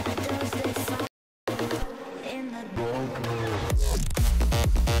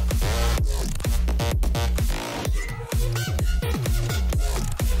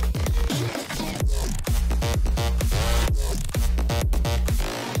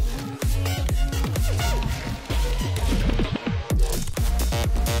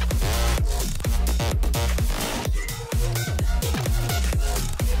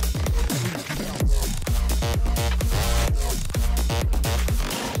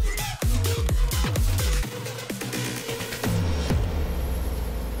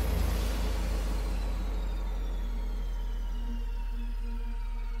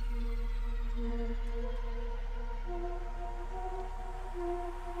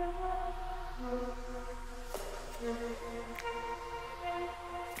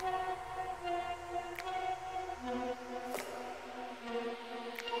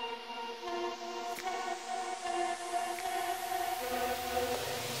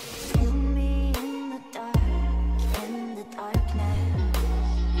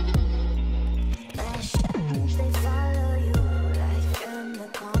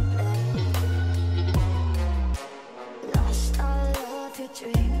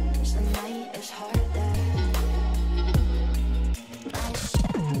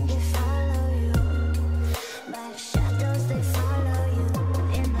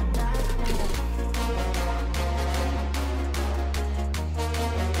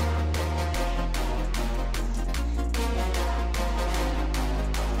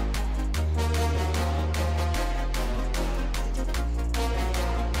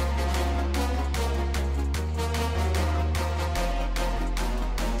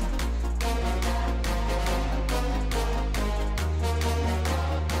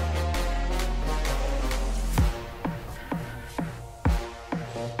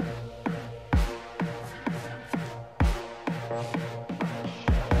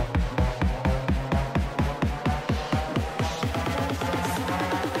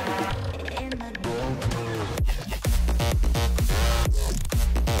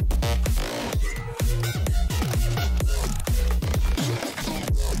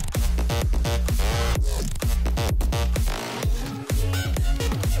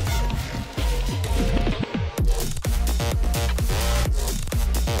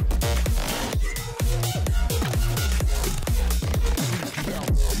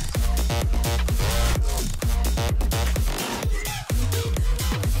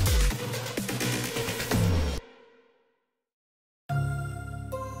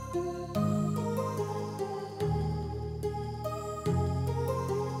My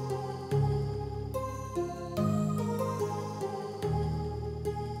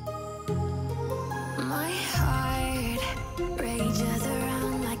heart rages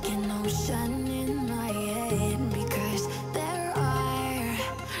around like an ocean in my head because there are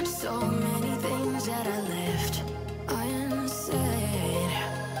so many things that I left unsaid.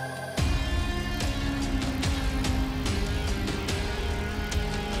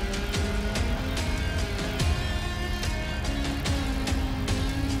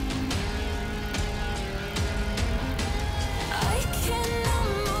 I can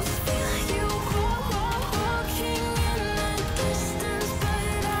almost feel you walking in the distance,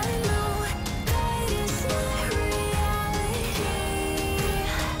 but I know that it's not reality.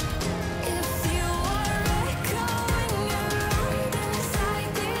 If you are echoing around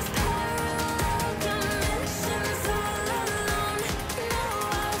inside these parallel dimensions all alone, now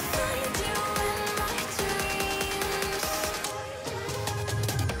I'll find you in my dreams.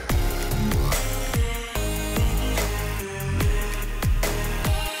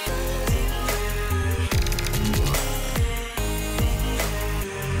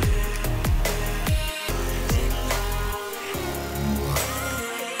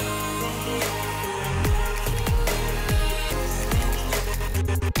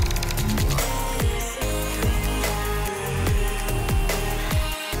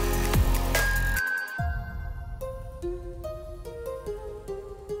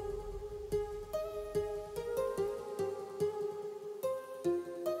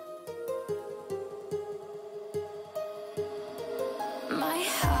 My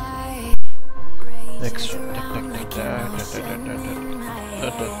heart Next. rages around like an ocean in my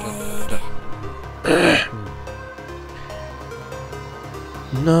head.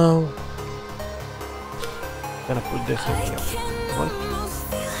 No. Gonna put this in here. Right.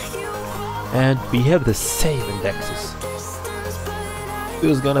 And we have the same indexes.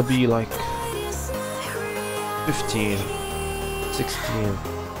 This is gonna be like 15, 16,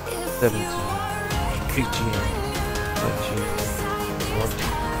 17, 18, 19,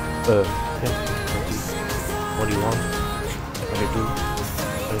 20, 21, 22,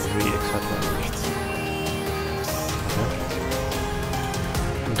 23, etc.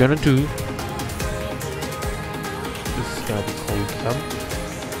 I'm gonna do this is gonna be called M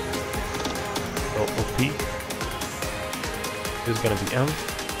or P. This is gonna be M.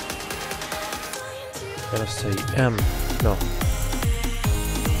 I'm gonna say M, no,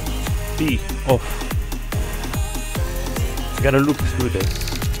 P of. I'm gonna loop through this.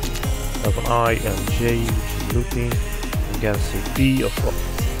 I have an I and J, which is looping. I'm gonna say P of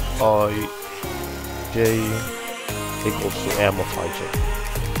I, J equals to M of IJ.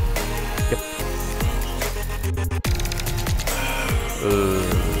 Yep.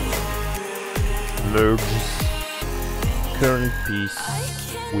 Merges current piece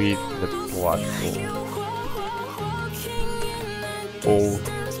with the platform. Or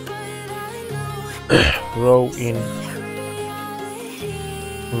row in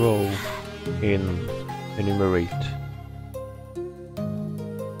enumerate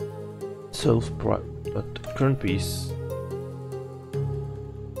but current piece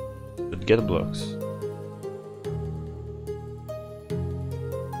but get blocks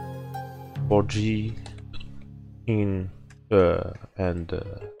for G in and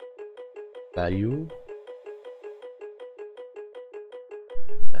value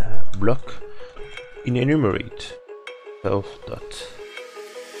block in enumerate self dot.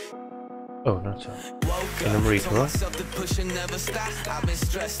 Oh, not so. Enumerate, right?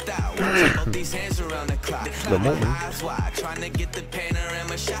 The moment. Trying to get the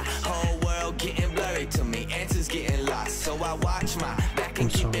panorama shot. Whole world getting blurry to me. Answers getting lost. So I watch my back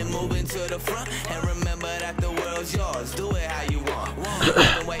and keep it moving to the front. And remember that the world's yours. Do it how you want.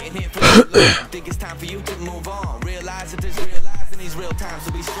 I've been waiting here for too long. Think it's time for you to move on. Realize that there's realizing these real times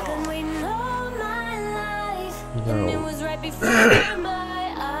to be strong. Waiting all my life, No. and it was right before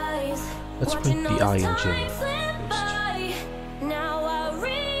my eyes. Let's put the I in J first. Now I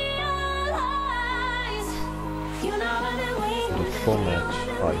realize, you know I've been waiting. The format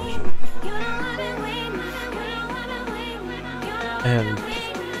I in J. You know I've been waiting. And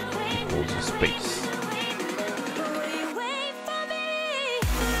equals a space.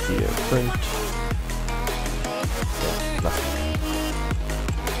 Here, print. Yeah, nothing.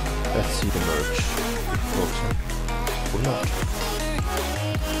 Let's see the merge. If it works or not.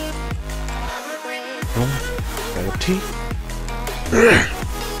 No, T.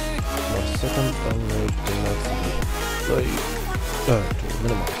 Now second, I'll make the next play to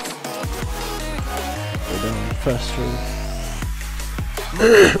minimize. Go down faster.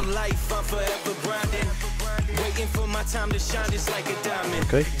 Life, I'm forever grinding, waiting for my time to shine just like a diamond.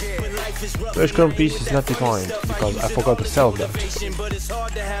 Okay. First current piece is not defined because I forgot to sell that. But it's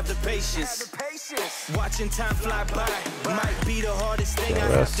hard to have the patience. Watching time fly by might be the hardest thing I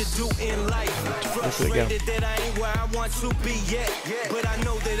have to do in life. Frustrated that I ain't where I want to be yet, but I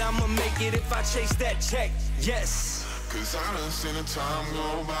know that I'ma make it if I chase that check. Yes. Cause I done seen the time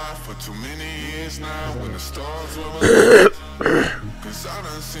go by for too many years now when the stars were aligned. Cause I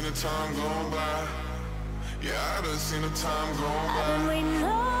done seen the time go by. Yeah, I done seen the time go by. I've been waiting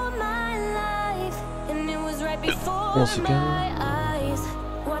all my life, and it was right before Once again. my eyes.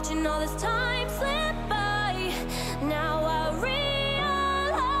 Watching all this time slip by, now I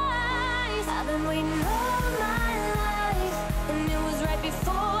realize I've been waiting all my life, and it was right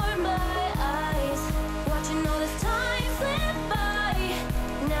before my eyes. Watching all this time slip by,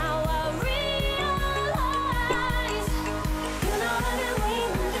 now I realize. You know I've been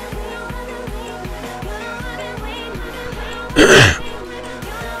waiting, you know I've been waiting, you know I've been waiting, you know I've been waiting.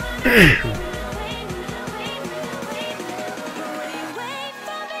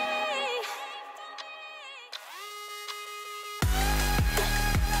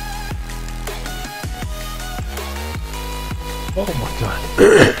 Oh my god.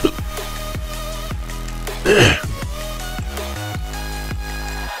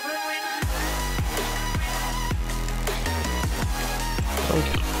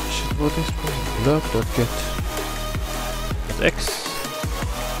 Okay, shit, what is called block.get X.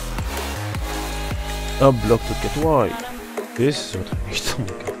 Block.get Y. This is what I need. Oh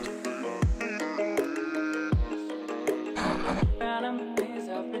my god.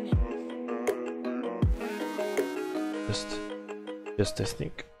 Just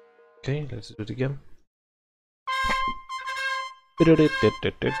testing. Okay, let's do it again.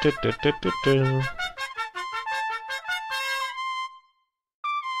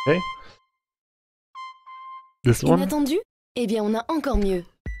 Okay. This one. Inattendu? Eh bien, on a encore mieux.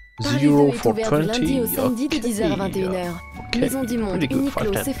 Parlez-vous 0 est for ouvert du 20. lundi au samedi de Okay. 10h à 21h. Okay. Maison du Monde, Pretty good,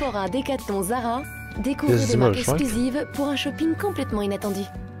 Uniqlo, 510. Sephora, Decathlon, Zara. Découvrez This is des marques merch, right? exclusives pour un shopping complètement inattendu.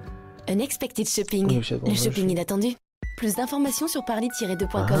 Unexpected shopping. Oui, c'est bon, Le merch. shopping inattendu. Plus d'informations sur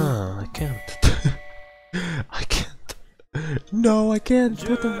parly-2.com. Ah, I can't. I can't. No, I can't.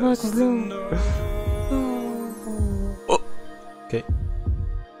 What the fuck, bro? Oh. Okay.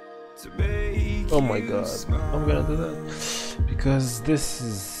 Oh my god. I'm gonna do that. Because this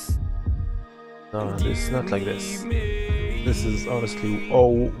is... No, this is not like this. This is honestly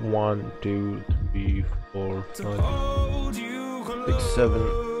 0, 1, 2, 3, 4, 5, 6, 7,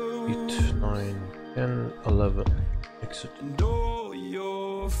 8, 9, 10, 11. Exit.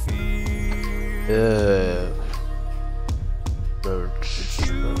 Merge.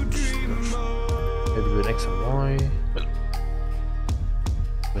 Maybe with X and Y.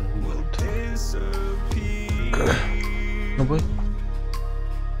 When we will no boy.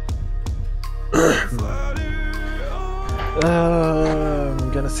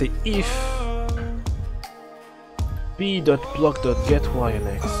 I'm gonna say if b.block.get y and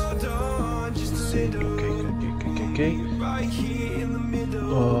x. Say okay.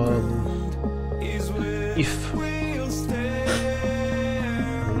 If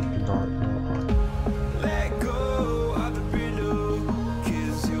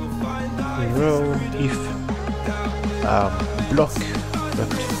row if block that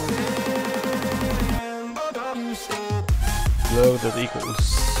equals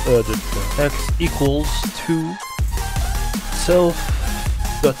the x equals to self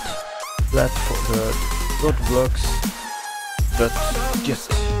dot platform dot blocks dot get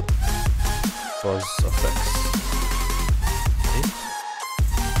cause of x.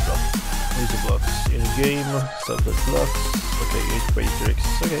 These are blocks in game self dot blocks. Okay, h by x.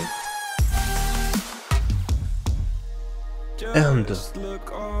 Okay. And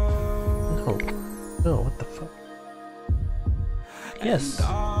no, what the fuck? Yes.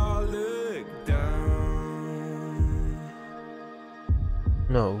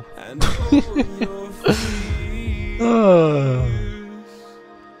 No.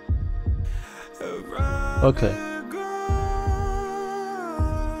 Okay.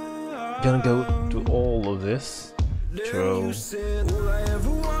 Gonna go to all of this. Throw.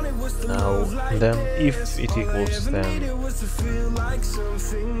 Now, then if it equals then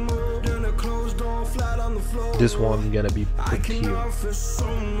this one gonna be put here.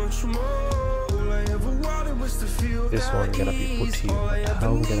 This one gonna be put here. But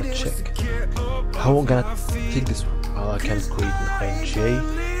how I'm gonna check? How I'm gonna take this one? Well, I can create an ij,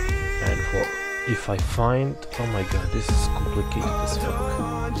 and for if I find, oh my god, this is complicated as fuck.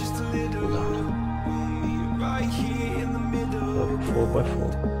 Hold on. For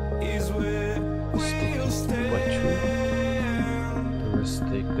 4x4. Let's take this 2x2. Let's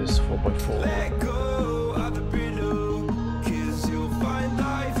take this 4x4.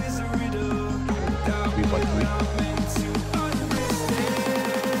 3x3.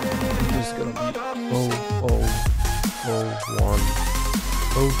 This is gonna be 0, 0, 0, 1,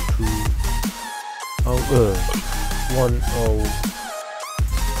 0, 2, 1, 0,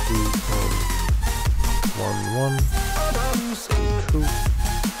 2, 1, 1, 2,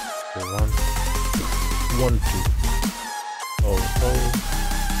 1, 1, 2, 0, 0,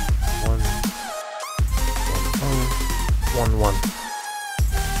 1, 1, 1.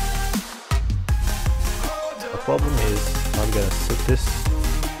 The problem is I'm gonna set this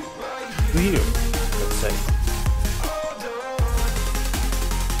to here, let's say.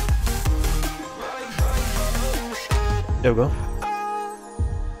 There we go.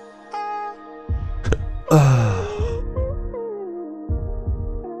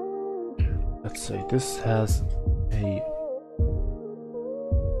 Let's say this has a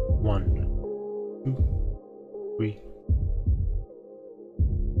 1, 2, 3,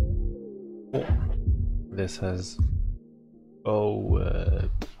 4. This has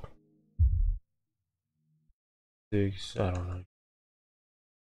 6, I don't know.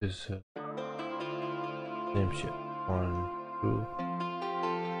 This same shit. 1, 2.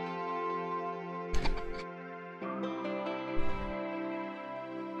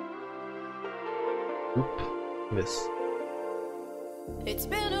 Oop, this. It's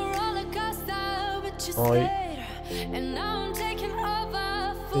been a roller coaster, but you stayed. And now I'm taking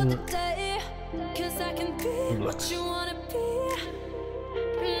over for the day. Cause I can be what you wanna be.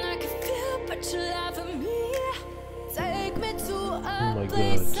 And I can feel what you love for me. Take me to a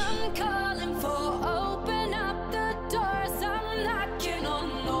place I'm calling for. Open up the doors, I'm knocking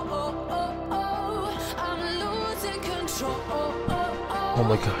on. I'm losing control. Oh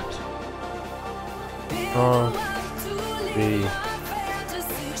my god.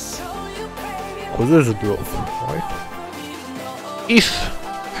 Cause there's a drop, right? If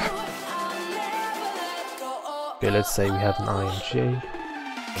okay, let's say we have an INJ.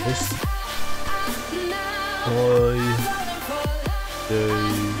 This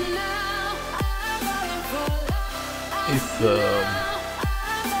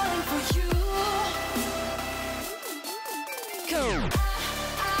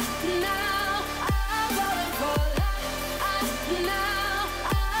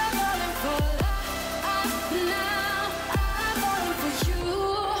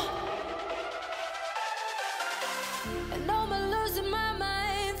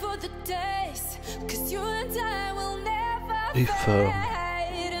if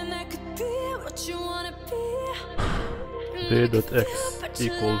d.x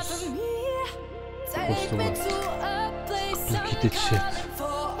equals to what? Complicated shit.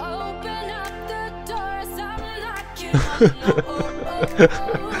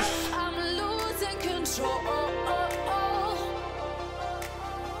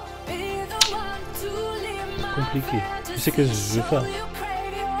 Compliqué. Tu sais que je vais faire?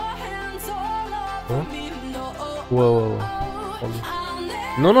 Hein? Ouais.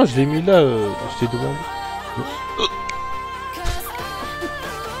 Non, je l'ai mis là, je t'ai demandé.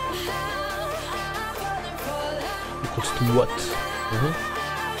 Equals to what?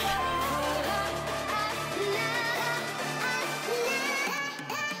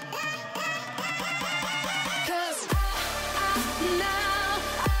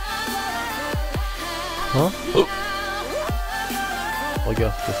 Hein? Oh.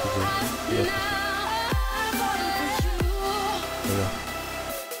 Regarde ce que c'est. Regarde.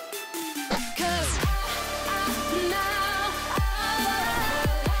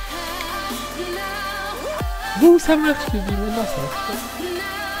 Ouh, ça marche, je te dis, mais non, ça marche pas.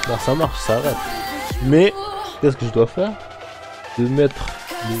 Non, ça marche, ça arrête. Mais, qu'est-ce que je dois faire? De mettre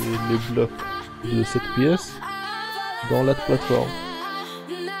les blocs de cette pièce dans la plateforme.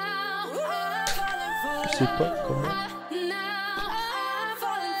 Je sais pas comment.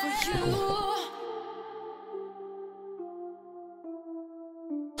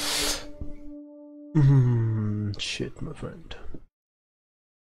 Shit, my friend.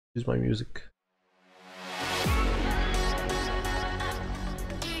 Here's my music.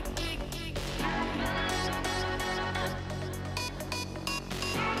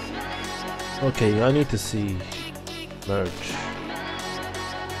 Okay, I need to see merge.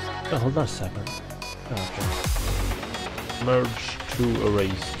 Oh, hold on a second. Okay. Merge two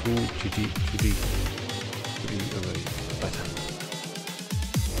arrays, two 2D arrays. Better.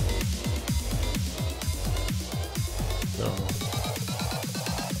 No.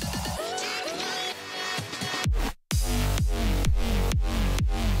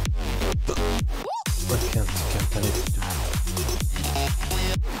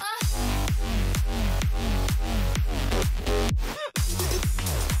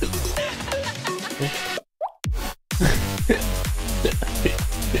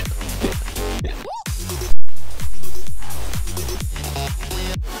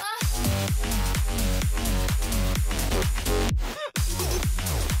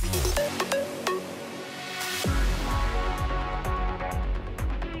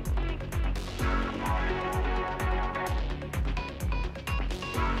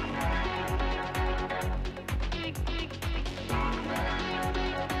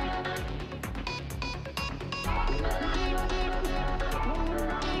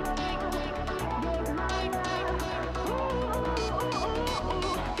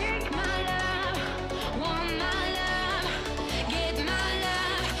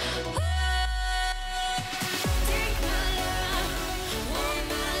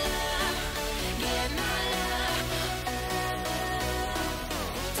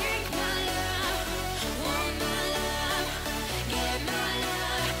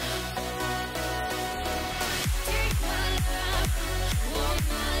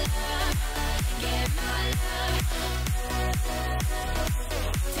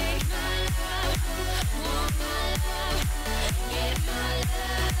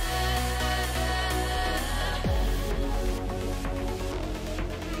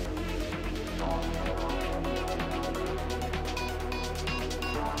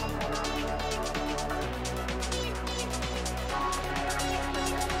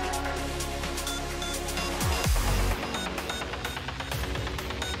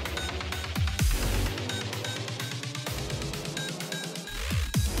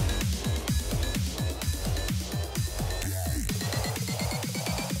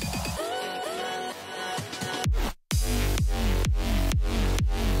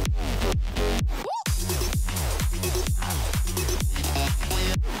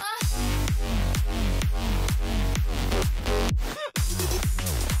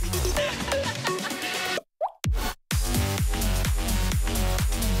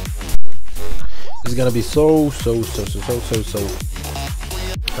 It's gonna be so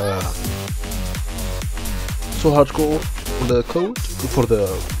hardcore for the code, for the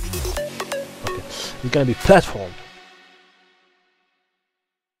okay. It's gonna be platform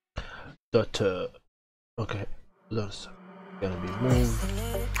dot okay, that's gonna be move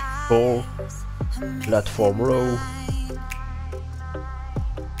for platform row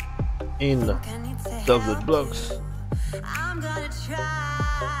in double blocks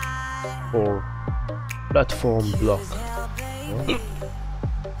for platform block.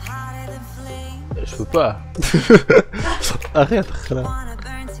 Je peux pas. Arrête là.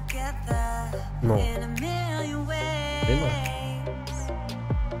 Non. Mais non.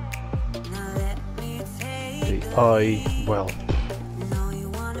 Well.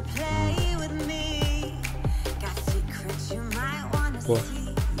 Quoi?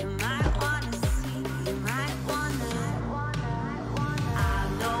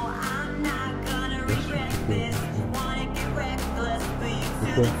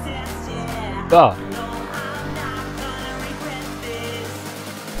 Ah.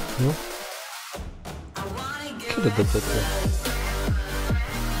 Non. Quel adaptateur?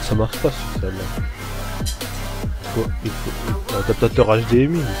 Ça marche pas sur celle-là. Il faut l'adaptateur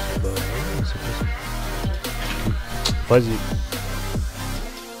HDMI, c'est pas ça. Vas-y.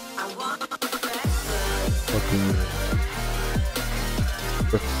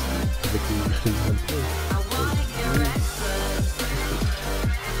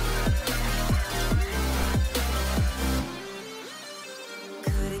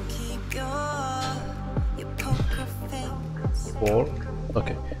 Or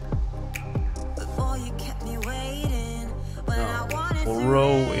okay. Now, for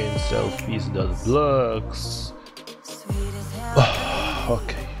row in selfies dot blocks.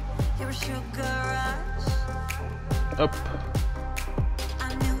 Okay. Up.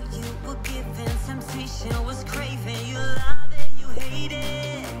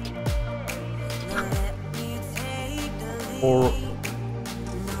 Or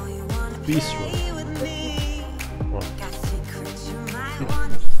this row.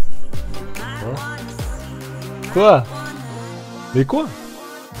 Quoi? Mais quoi?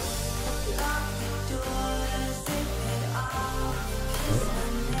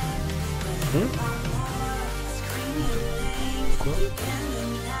 Quoi?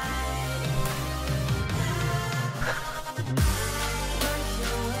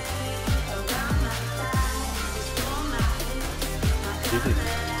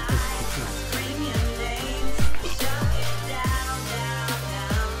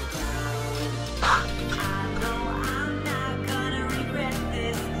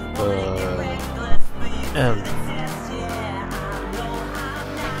 And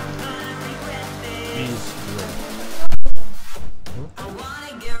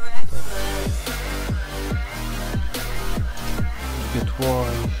get why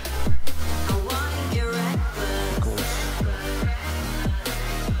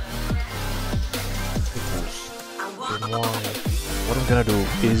what I'm gonna do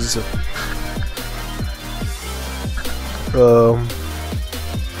is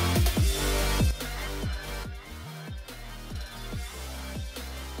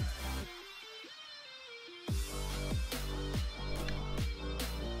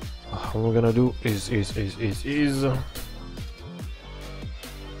what we're gonna do is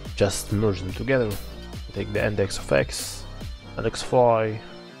just merge them together. Take the index of x, index of y,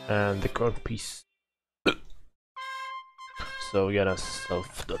 and the current piece. So we got a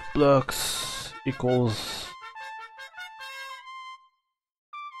self.blocks equals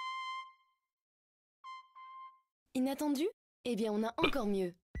Inattendu? Eh bien on a encore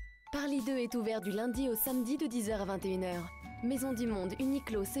mieux. Parly 2 est ouvert du lundi au samedi de 10h à 21h. Maison du Monde,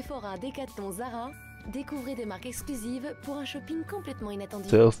 Uniqlo, Sephora, Decathlon, Zara. Découvrez des marques exclusives pour un shopping complètement inattendu.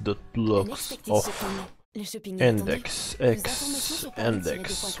 Self.blocks of index x,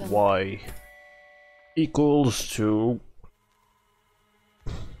 index y equals to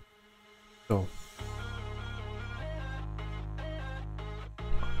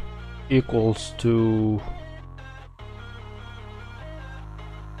equals to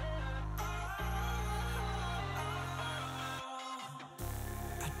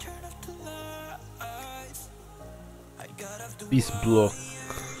this block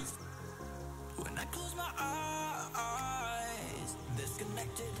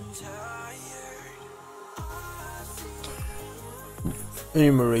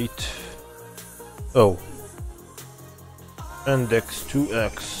enumerate index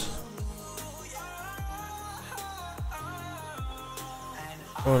 2x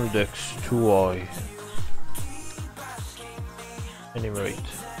index 2y enumerate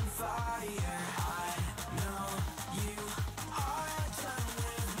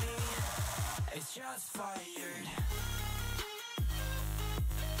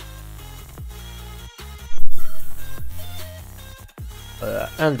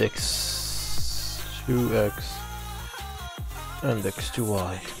Index 2x, index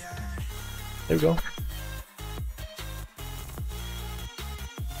 2y. There we go.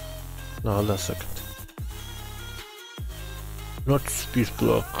 No, hold on a second. Not speech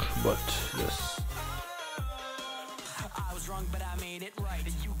block, but yes. I was wrong, but I made it right.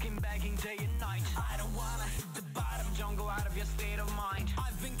 You came begging day and night. I don't wanna hit the bottom, don't go out of your state of mind.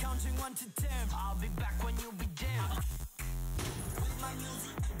 I've been counting 1 to 10. I'll be back when you begin. With my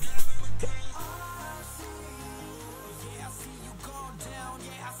music together. I see, yeah, I see you go down.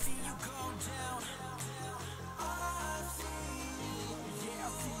 Yeah, I see you go down. I see, yeah,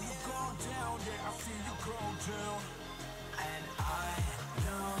 I see you go down. Yeah, I see you go down. And I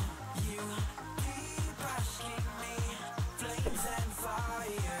know you keep asking me, flames and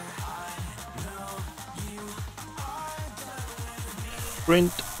fire. I know you are done with me.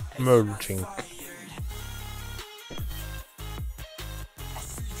 Print merging.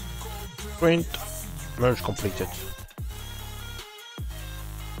 Print merge completed.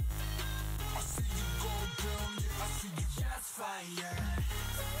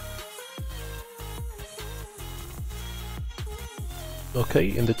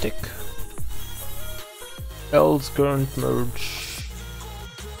 Okay, in the tick. Else current merge.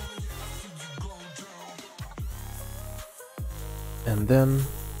 And then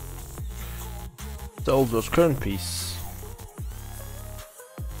self dot current piece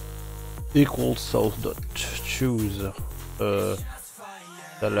equals self dot choose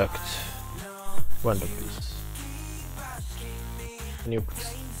select random piece. Can you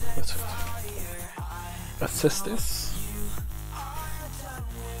assess this?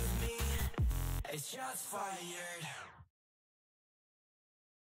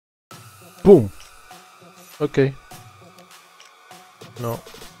 Boom. Okay. Non.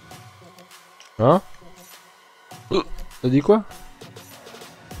 Hein? T'as dit quoi?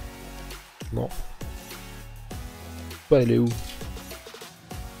 Non. Pas, elle est où?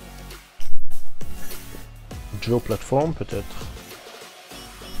 Joe platform peut-être.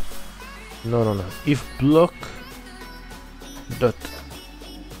 Non, non, non. If block dot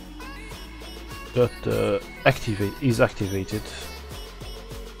activate is activated.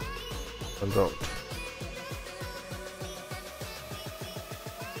 And don't.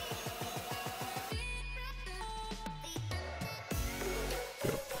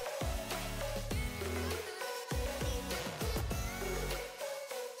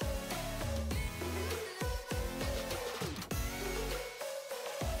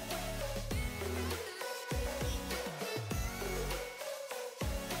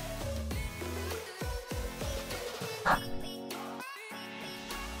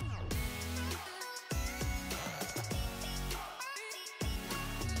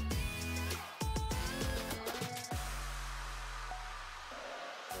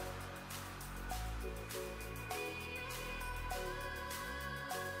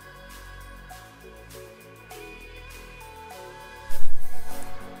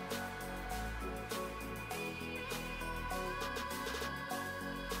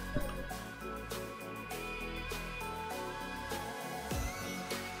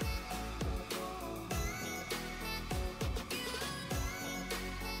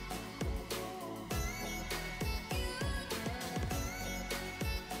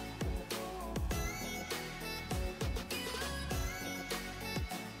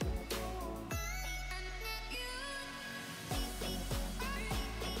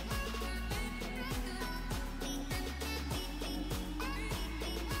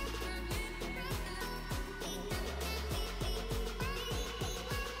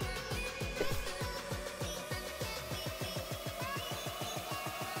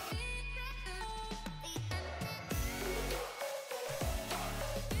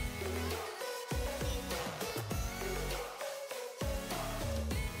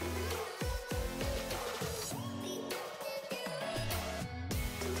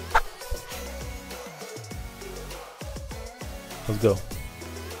 Let's go.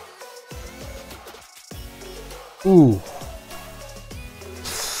 Ooh.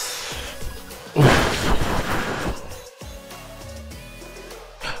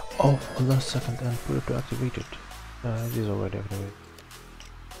 Oh, hold on a second and put it to activated. It is already activated.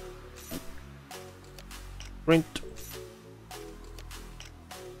 Print.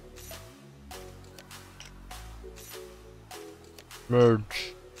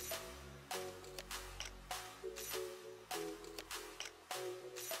 Merge.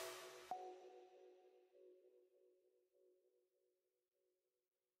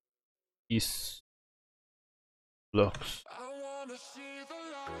 Is blocks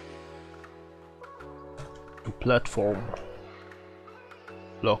to platform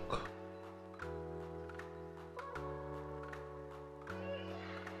block.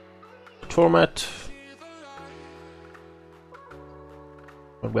 Format.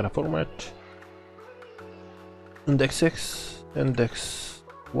 I'm gonna format index x, index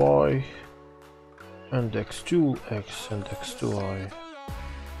y, index 2x, index 2y,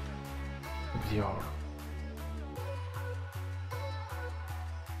 dr.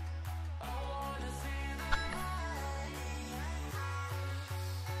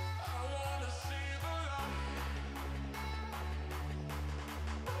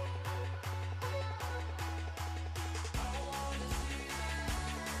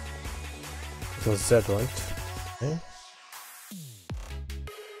 It was Z, right? Okay.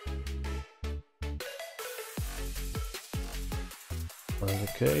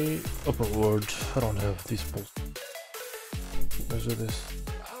 Okay, upper word. I don't have this post. Measure this.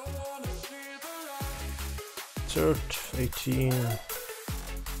 Insert 18,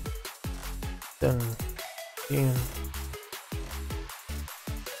 10, 15.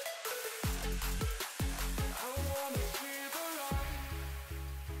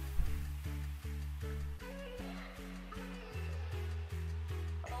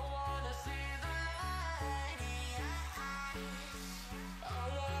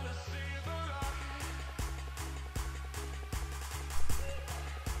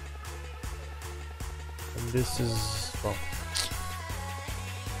 This is well.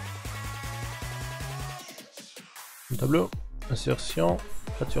 Tableau, insertion,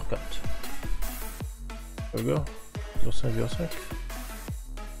 4 sur 4. There we go. 0,5.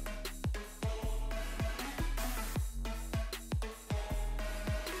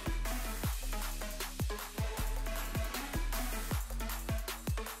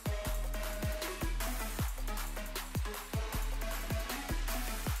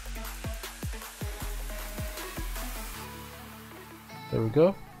 There we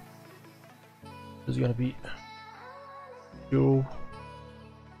go. This is gonna be 0,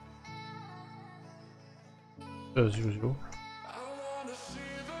 0, 0.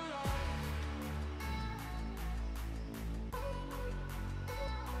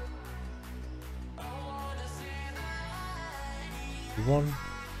 One,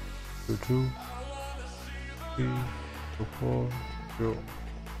 2, 2, 3, 4, 0,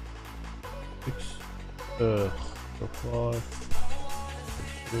 6, 5.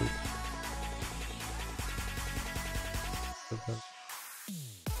 7,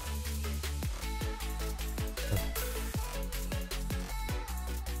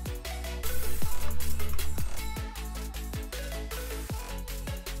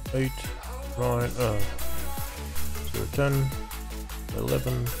 8, 9, 10,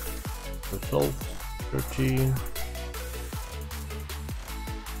 11, 12, 13,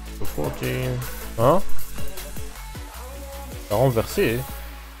 14. Hein? T'as renversé.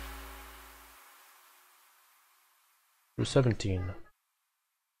 17.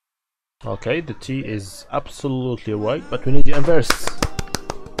 Okay, the T is absolutely right, but we need the inverse.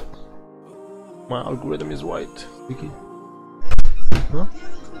 My algorithm is right. Vicky. Huh?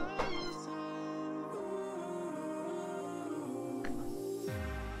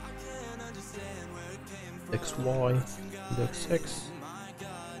 X, Y, index X.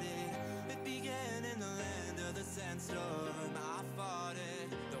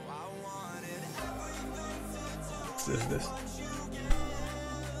 This.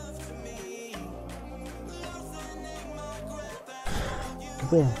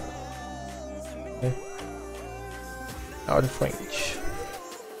 Boom. Okay. Out of range.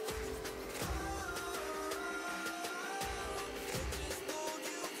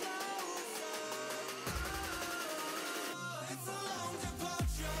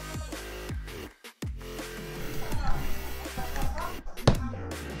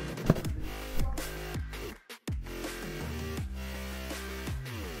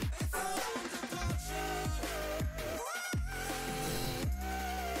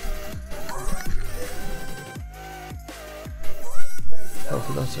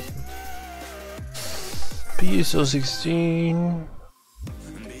 Hold on a second. PSO16.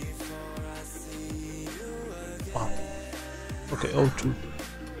 Wow. Okay, O2.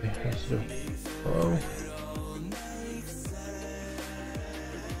 Okay, let's do. Oh.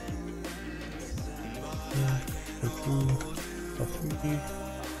 O2.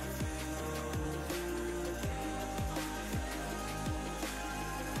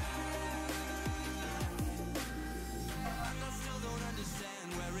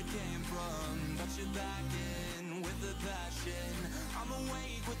 I'm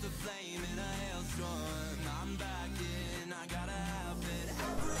awake with the flame in a hailstorm. I'm back in, I gotta have it.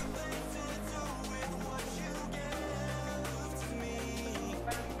 Everything to do with what you give to me.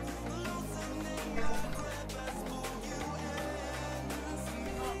 Loosening your grip as pull you into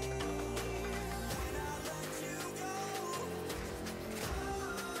me. When I let you go,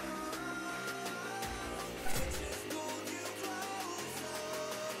 it just pulled you closer.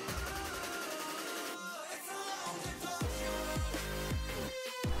 It's a long departure.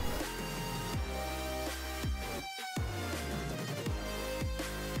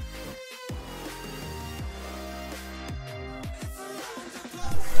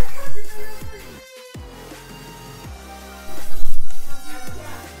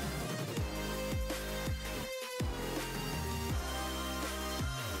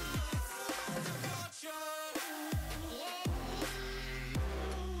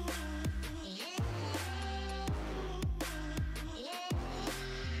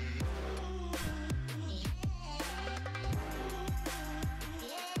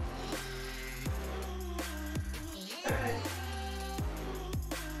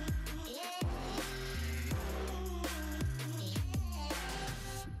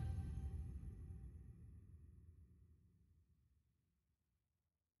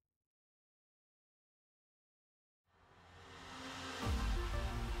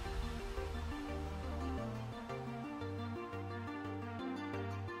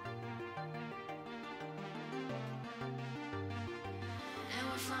 And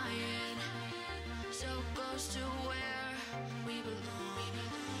we're flying so close to where we belong.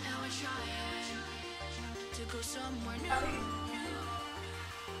 And we're trying to go somewhere new.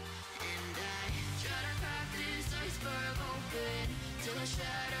 And I try to crack this iceberg open till it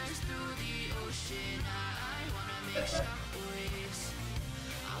shatters through the ocean. I wanna make shockwaves.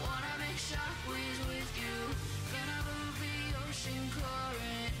 I wanna make shockwaves with you. Gonna move the ocean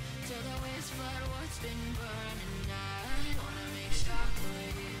current till the waves flood what's been burning. I wanna make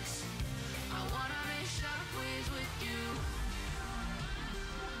shockwaves. I wanna make shockwaves with you.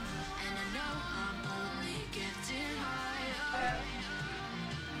 And I know I'm only getting higher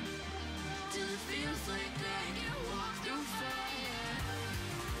till it feels like I can walk through fire.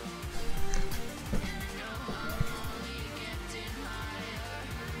 And I know I'm only getting higher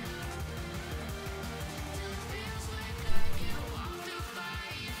till it feels like I can walk through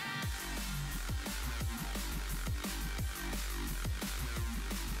fire.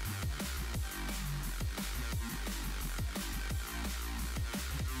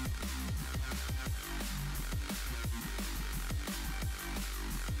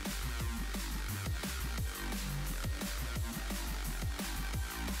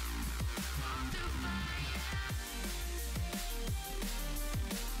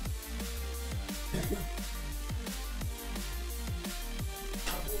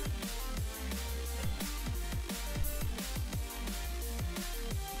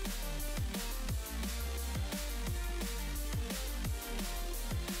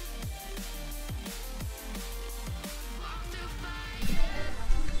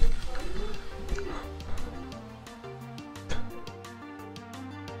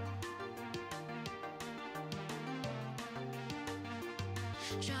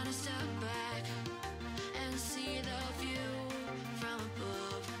 Trying to step back and see the view from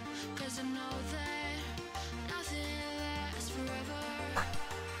above, 'cause I know that nothing lasts forever.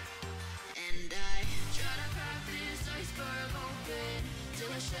 And I try to crack this iceberg open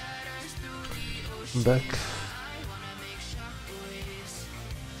till it shatters through the ocean. Back. I wanna make shockwaves.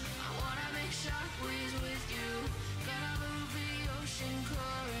 I wanna make shockwaves with you. Gonna move the ocean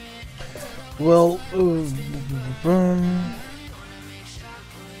current till the Well,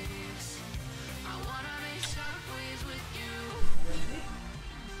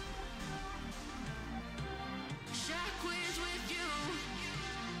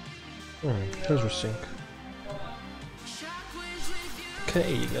 interesting.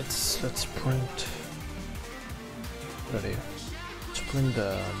 Okay, let's print. Ready? Let's print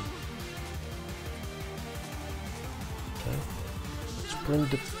the. Okay. Let's print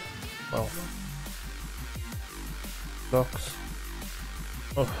the. Well. Box.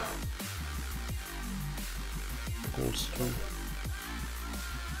 Oh. Equals 2.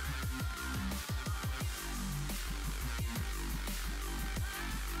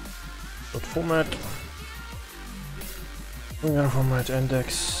 But format. We're gonna format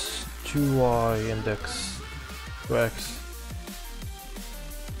index 2y, index 2x.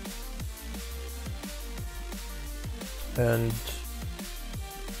 And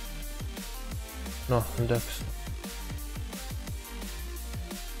no index.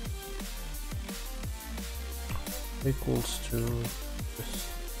 Equals to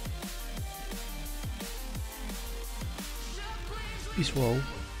is wrong.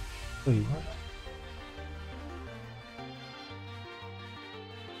 Wait, what?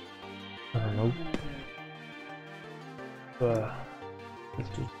 I don't know.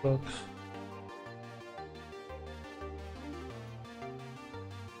 Two blocks.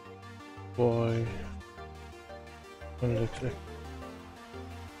 Boy. Electric.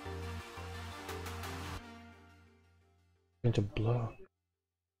 Going to block.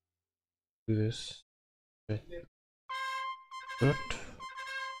 Do this. Okay. Good.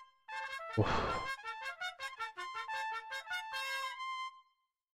 Oof.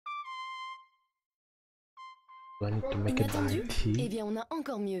 Do I need to make it by Inattendu? T? Eh bien, on a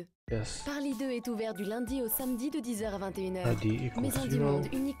encore mieux. Yes. Parly 2 est ouvert du lundi au samedi de 10h à 21h. ID equals Maison du 0. Monde,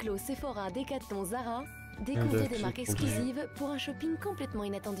 Uniqlo, Sephora, Decathlon, Zara. Découvrez des marques equals exclusives pour un shopping complètement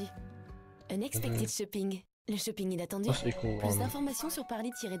inattendu. Unexpected Shopping. Le shopping inattendu. Plus equal Plus 1. d'informations sur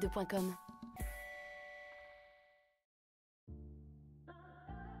parly-2.com.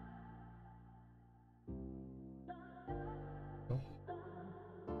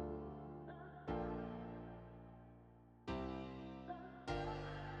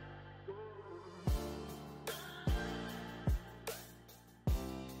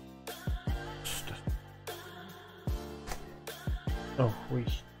 Oh oui.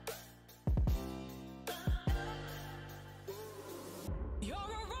 You're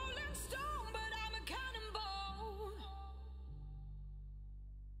a rolling stone, but I'm a cannonball.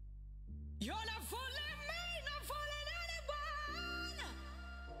 You're not fooling me, not fooling anyone.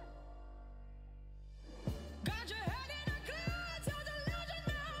 Got your head in a cloud, so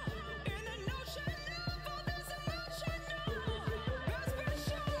delusional. In an ocean of all this emotional. Best be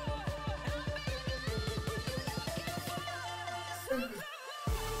sure, I'll be there when you're looking for something.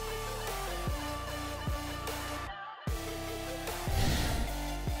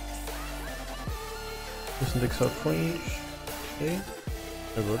 This index out range. Okay.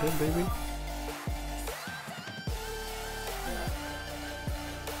 I wrote it, baby.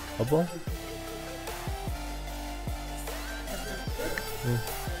 Ah bon?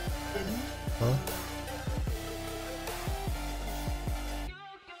 Hein?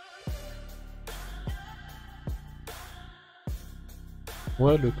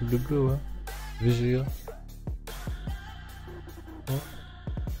 Ouais, le bleu, ouais. VGA. Ouais.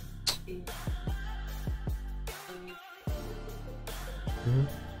 Mhm.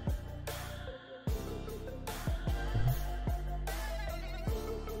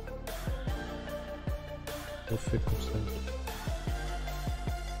 On fait comme ça.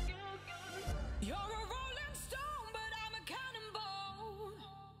 You're a rolling stone, but I'm a cannonball.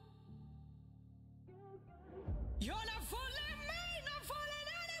 You're not fooling me, not fooling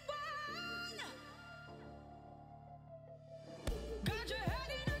anyone. Got your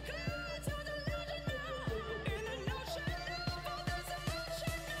head in a cloud, so delusional. In an ocean of all this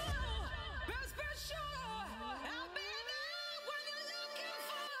emotional. Best be sure, I'll be there when you're looking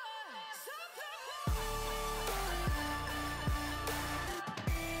for something more.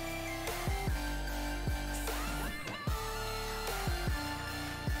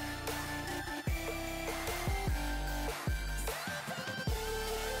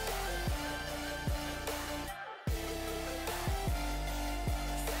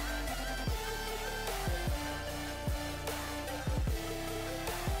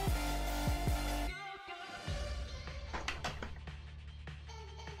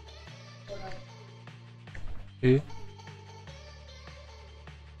 Et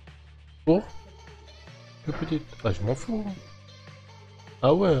oh, que petite. Ah, je m'en fous.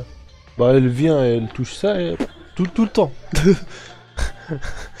 Ah ouais. Bah elle vient, elle touche ça et tout le temps.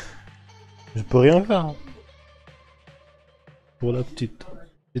 Je peux rien faire. Pour la petite.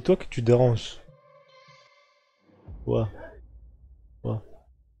 C'est toi que tu déranges. Ouais. Ouais.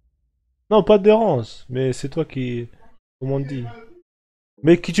 Non, pas de dérange, mais c'est toi qui. Comment on dit?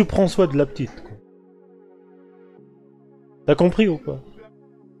 Mais qui tu prends soin de la petite, quoi. T'as compris ou pas?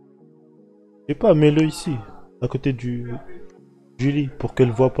 Je sais pas, mets-le ici, à côté du lit, pour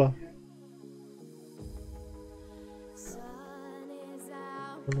qu'elle voit pas.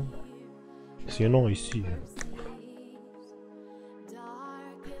 Sinon, ici.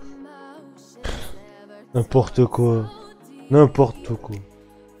 N'importe quoi. N'importe quoi.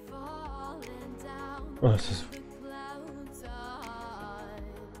 Ah, ça se fait.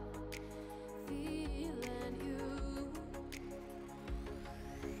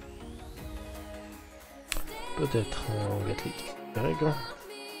 Peut-être en gâteau. Règle.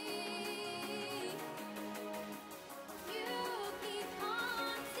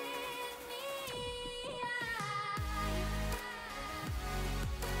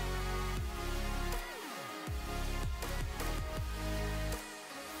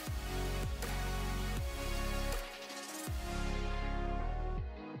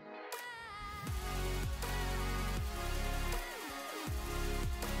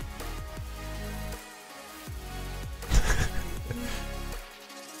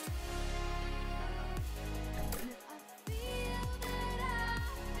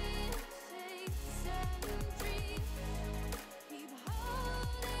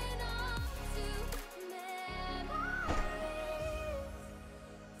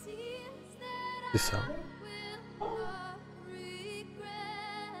 C'est ça.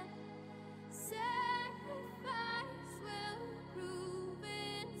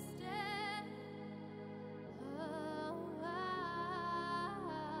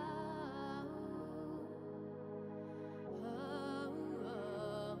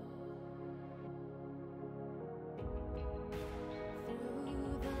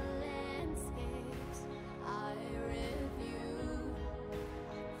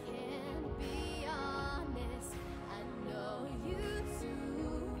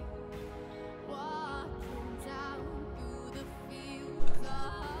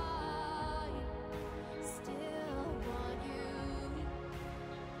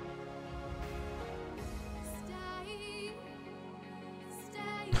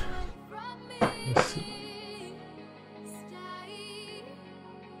 Merci.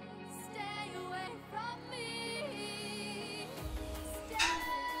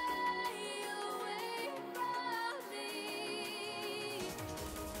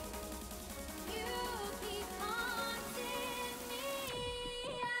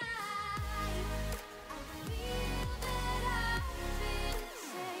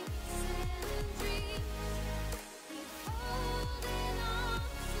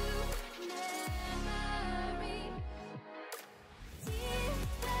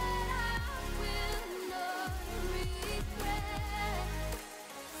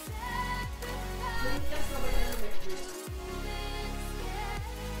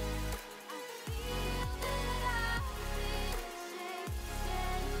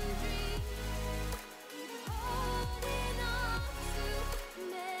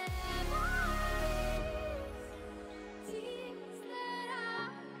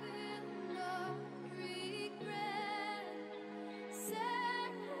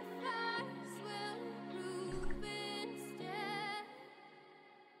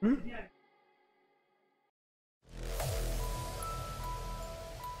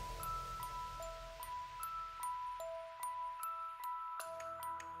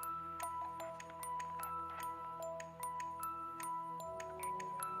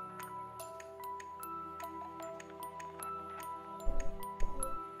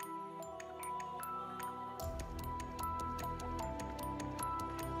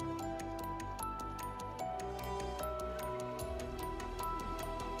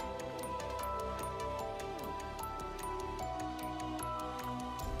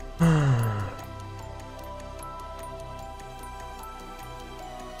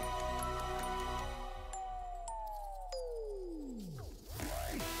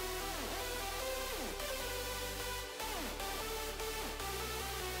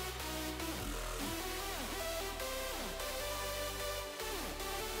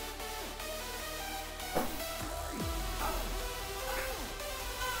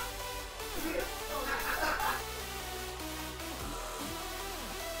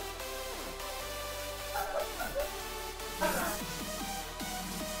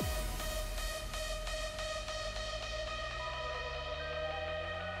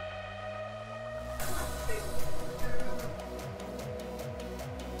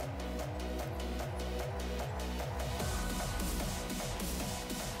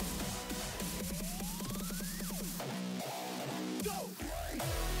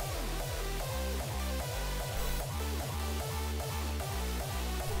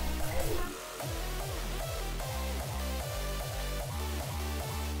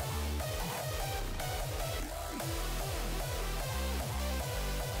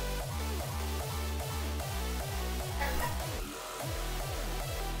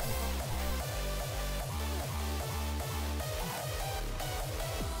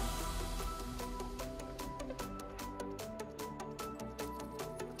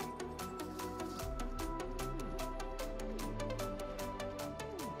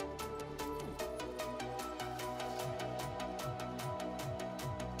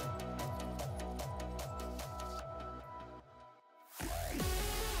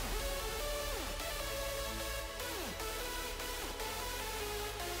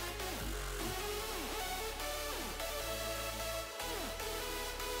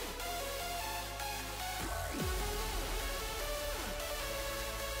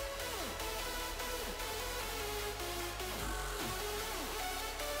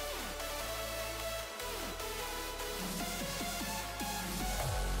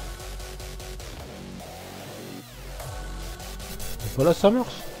 Voilà, ça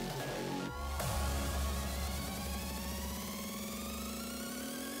marche.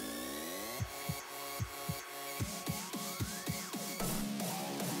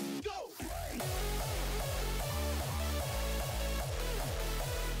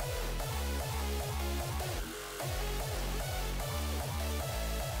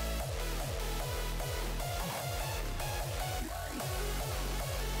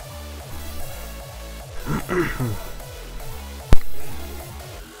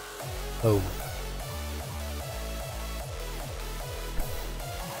 Oh.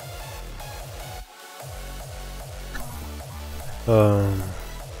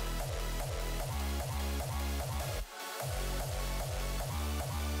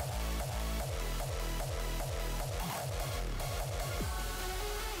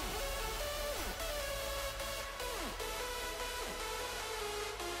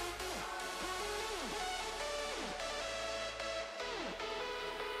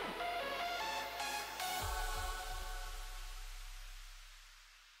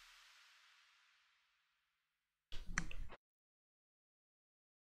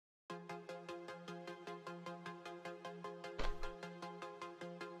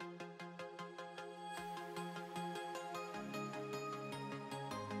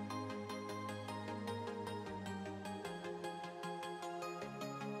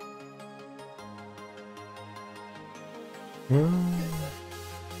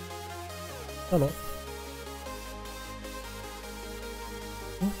 Ah non.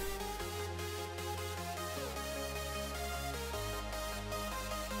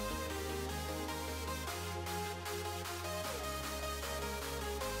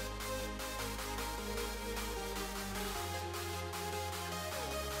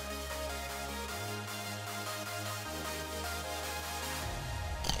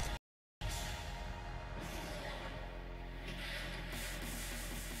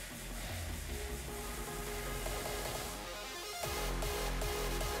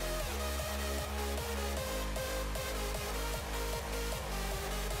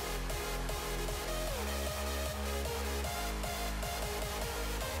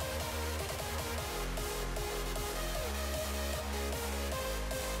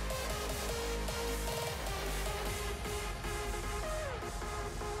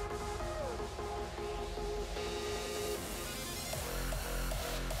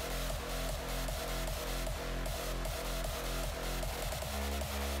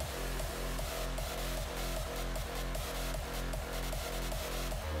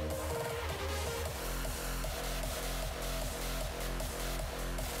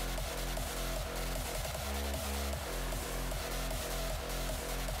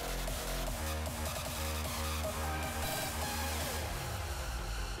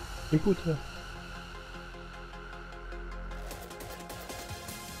 Input. Voilà.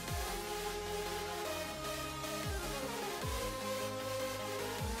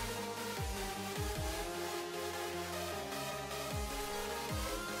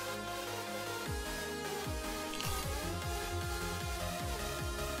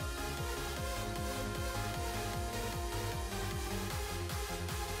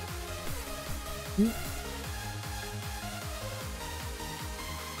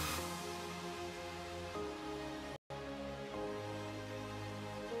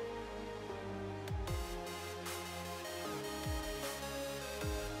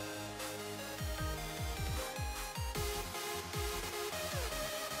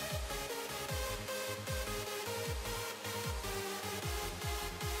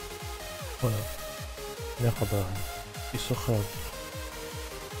 مرحبا. السخان.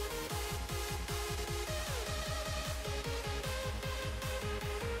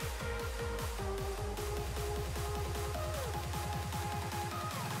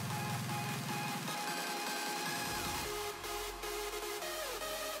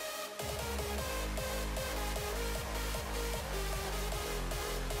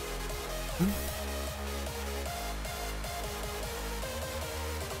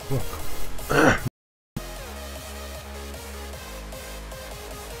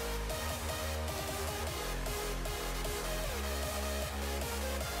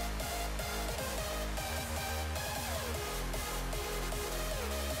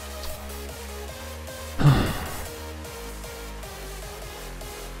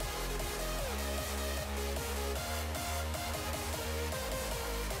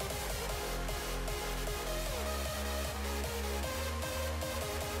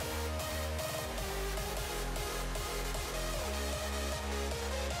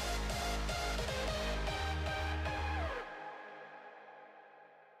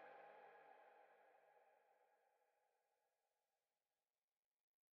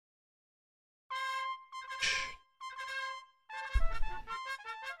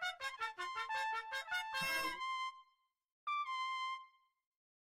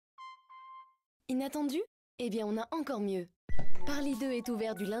 Inattendu? Eh bien, on a encore mieux. Parly 2 est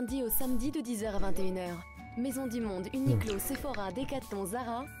ouvert du lundi au samedi de 10h à 21h. Maison du Monde, Uniqlo, Sephora, Decathlon,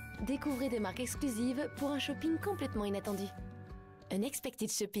 Zara. Découvrez des marques exclusives pour un shopping complètement inattendu. Unexpected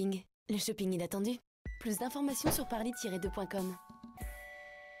shopping, le shopping inattendu. Plus d'informations sur parler-2.com.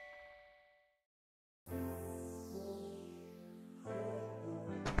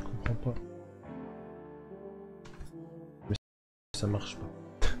 Je comprends pas. Mais ça marche pas.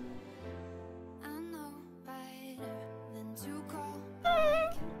 I know better than to call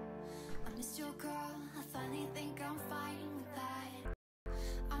back. I missed your call. I finally think I'm fine with that.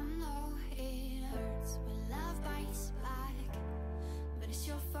 I know it hurts when love bites back, but it's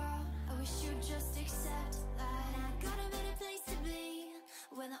your fault. I wish you'd just accept that. I got a better place to be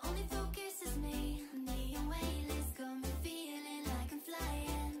when the only focus is me. The waitlist got me feeling like I'm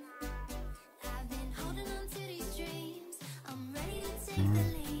flying. I've been holding on to these dreams. I'm ready to take the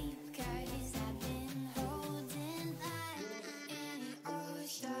leap, 'cause I've been holding back in all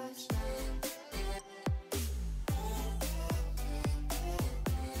stars.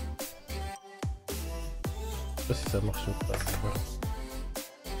 Je sais pas si ça marche ou pas. Voilà.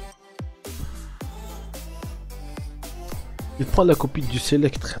 Il prend la copie du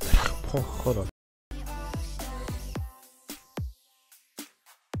select. Prends. Oh là.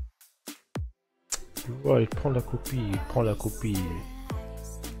 Tu vois, il prend la copie.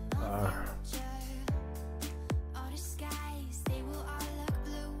 Ah. All the skies, they will all look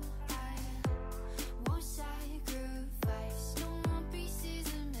blue. I won't sacrifice no more pieces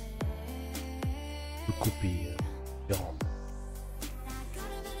of me. Une copie. Différente. I got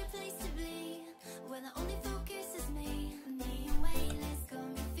a better place to be when the only focus is me. The waitlist got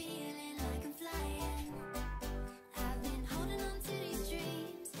me feeling like I'm flying. I've been holding on to these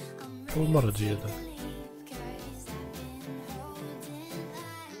dreams. I'm ready أول مرة to تجي take هذا. the leap, 'cause I've been holding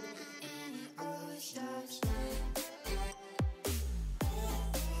back in all stars.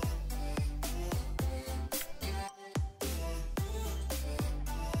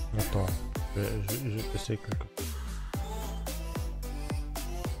 Attends, je vais essayer quelque chose.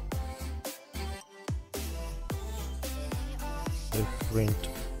 Print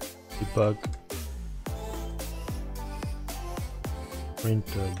debug. Print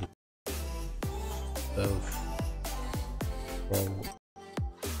of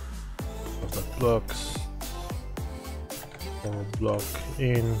the blocks. Or block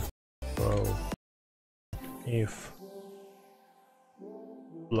in row if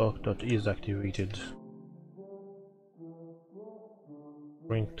block that is activated.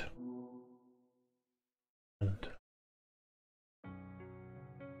 Print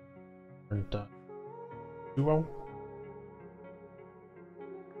and duo.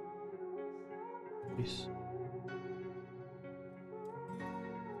 This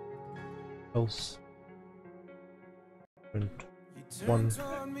else print one.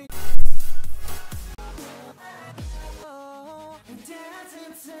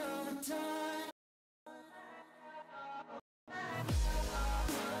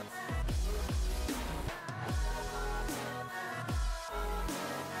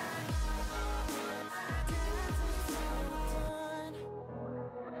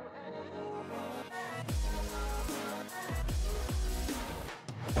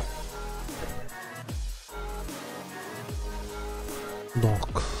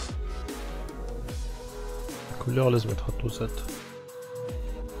 Donc, la couleur لازم يتحطوا زاد.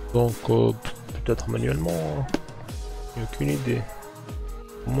 Donc peut-être manuellement, il n'y a aucune idée.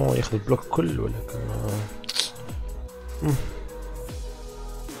 Comment ياخذ البلوك كل ولكن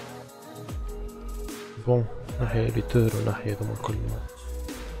بون ناحية ليتر وناحية هذوما الكل.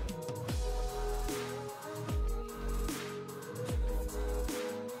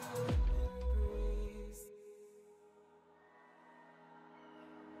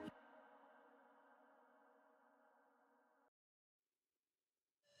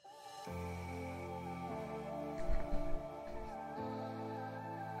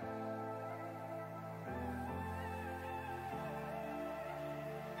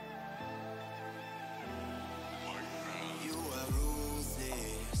 You are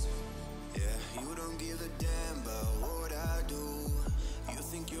ruthless. Yeah, you don't give a damn about what I do. You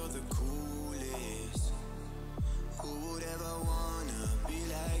think you're the coolest. Who would ever wanna be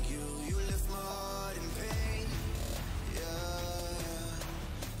like you? You left my heart in pain.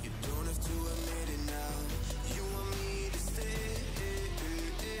 Yeah, you don't have to admit it now. You want me to stay,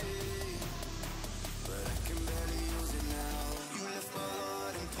 but I can barely use it now. You left my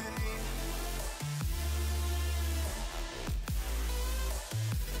heart in pain.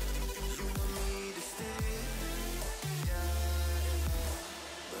 You want me to stay,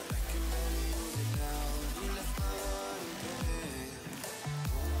 but I can barely use it now. You left my heart in pain.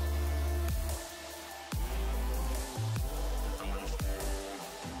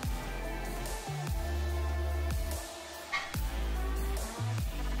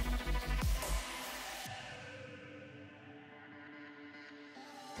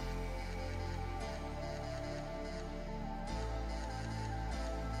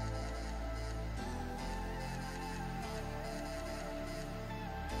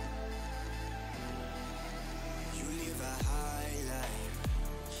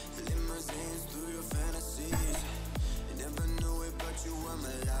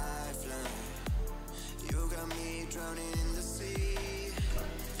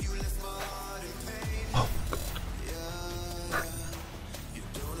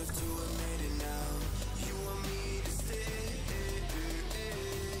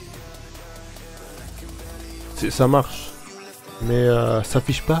 Ça marche, mais ça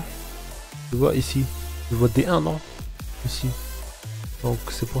s'affiche pas. Tu vois ici, tu vois des 1 non ici. Donc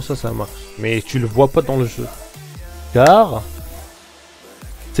c'est pour ça ça marche. Mais tu le vois pas dans le jeu, car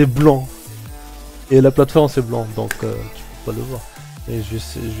c'est blanc et la plateforme c'est blanc, donc tu peux pas le voir. Et je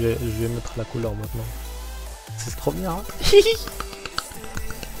vais mettre la couleur maintenant. C'est trop bien. Hein.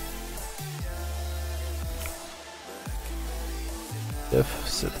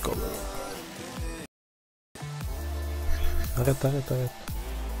 F7 comme. Arrête.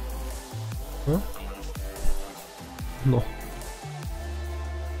 Hein? Non.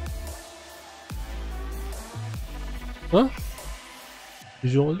 Hein? Je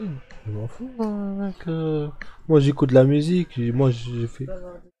joue en ligne. Je m'en fous. Hein, mec, moi j'écoute de la musique. Moi j'ai fait.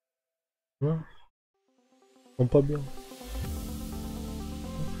 Hein? Non, pas bien.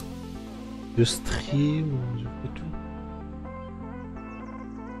 Je stream. Je fais tout.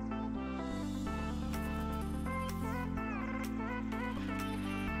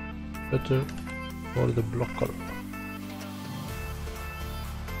 Better for the block color.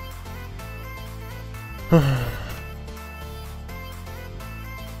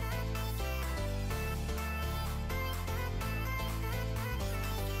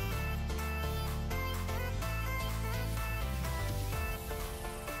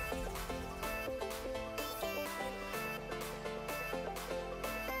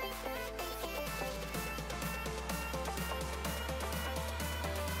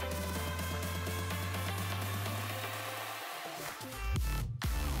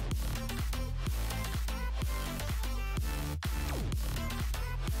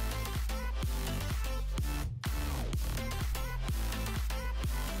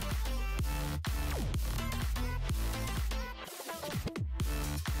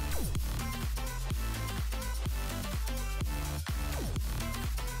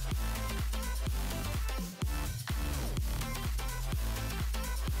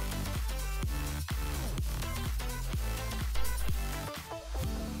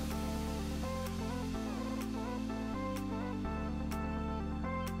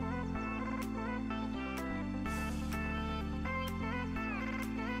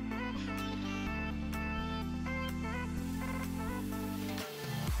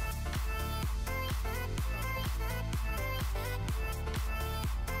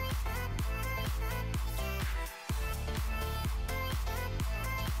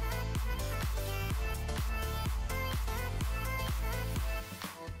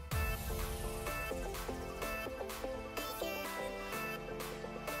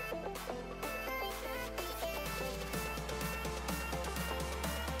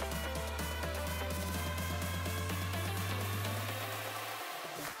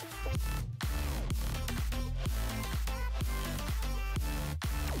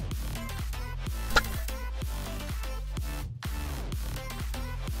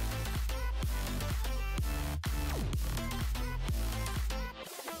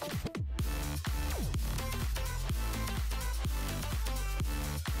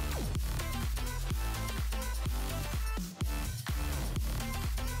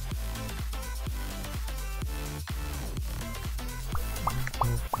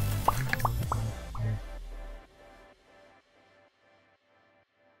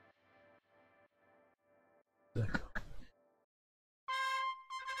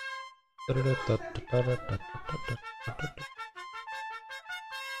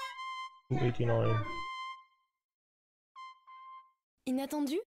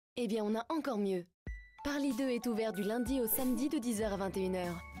 Inattendu? Eh bien on a encore mieux. Parly 2 est ouvert du lundi au samedi de 10h à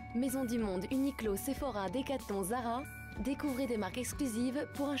 21h. Maison du Monde, Uniqlo, Sephora, Decathlon, Zara. Découvrez des marques exclusives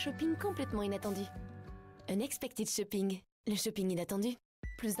pour un shopping complètement inattendu. Unexpected Shopping, le shopping inattendu.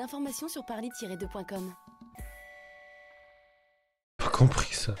 Plus d'informations sur parly-2.com. Pas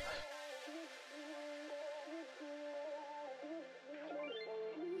compris ça.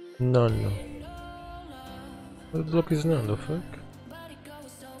 Non. What the fuck is that? The fuck?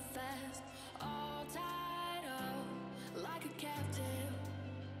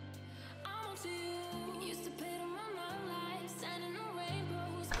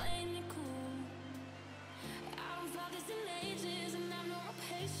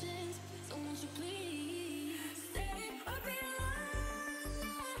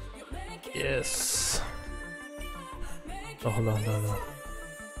 Yes. Oh non.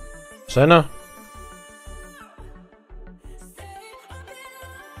 China.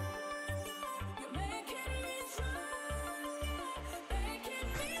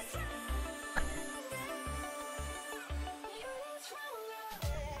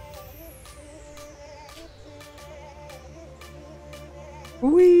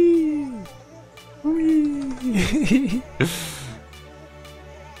 Oui. Oui.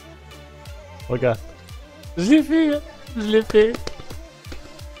 Regarde. Je l'ai fait. Hein. Je l'ai fait.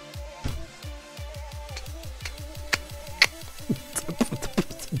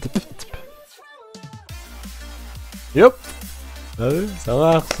 Yop. Ah ouais, ça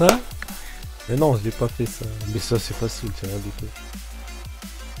marche ça. Mais non, je l'ai pas fait ça. Mais ça c'est facile, c'est rien du tout.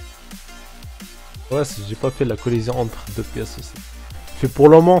 Ouais, j'ai pas fait la collision entre deux pièces aussi. Fait pour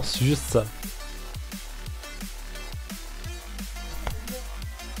le moment, c'est juste ça.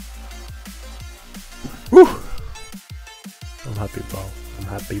 Woo! I'm happy, bro. I'm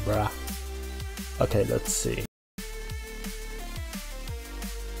happy, bro. Okay, let's see.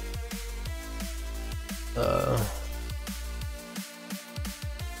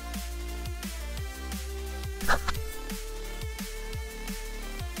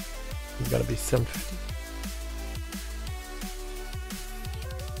 It's gotta be 750.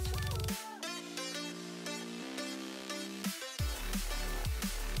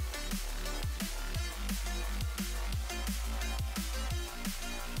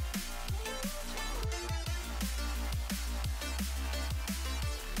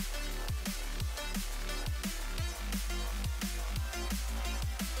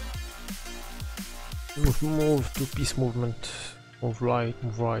 Move to piece movement. Move right,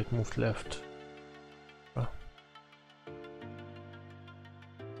 move left. Ah.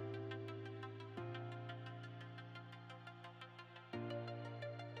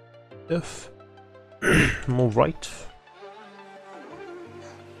 F. Move right.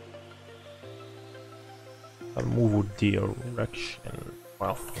 I'll move with the direction.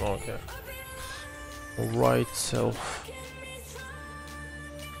 Wow, okay. Move right, self.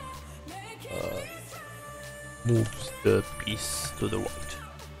 Moves the piece to the right.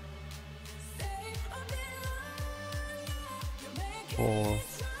 Or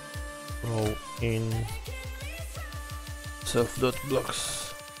row in self dot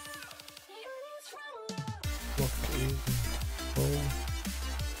blocks. Block in row.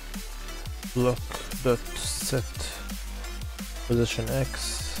 Block dot set position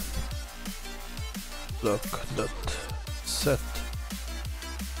X. Block dot set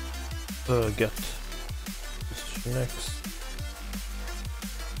get. Next,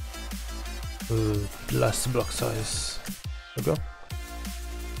 last block size. There we go.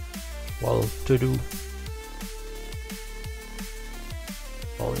 Well, to do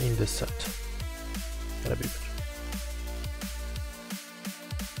all in the set. Gotta be good.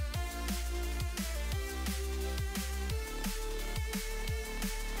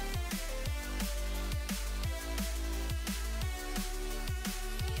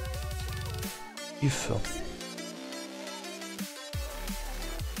 If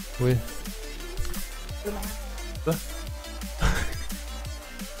oui.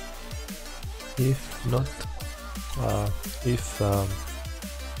 If not, if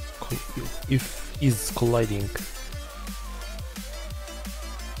is colliding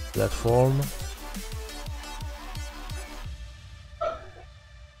platform,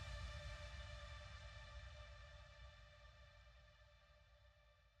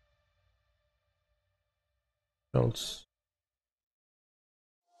 else.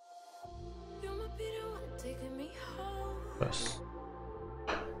 Yes.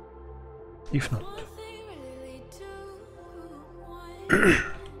 If not.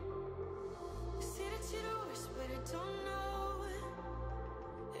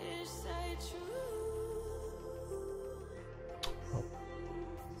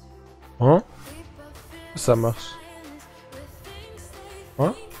 Hein? Ça marche.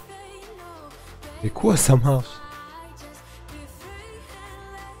 Hein? Mais quoi ça marche?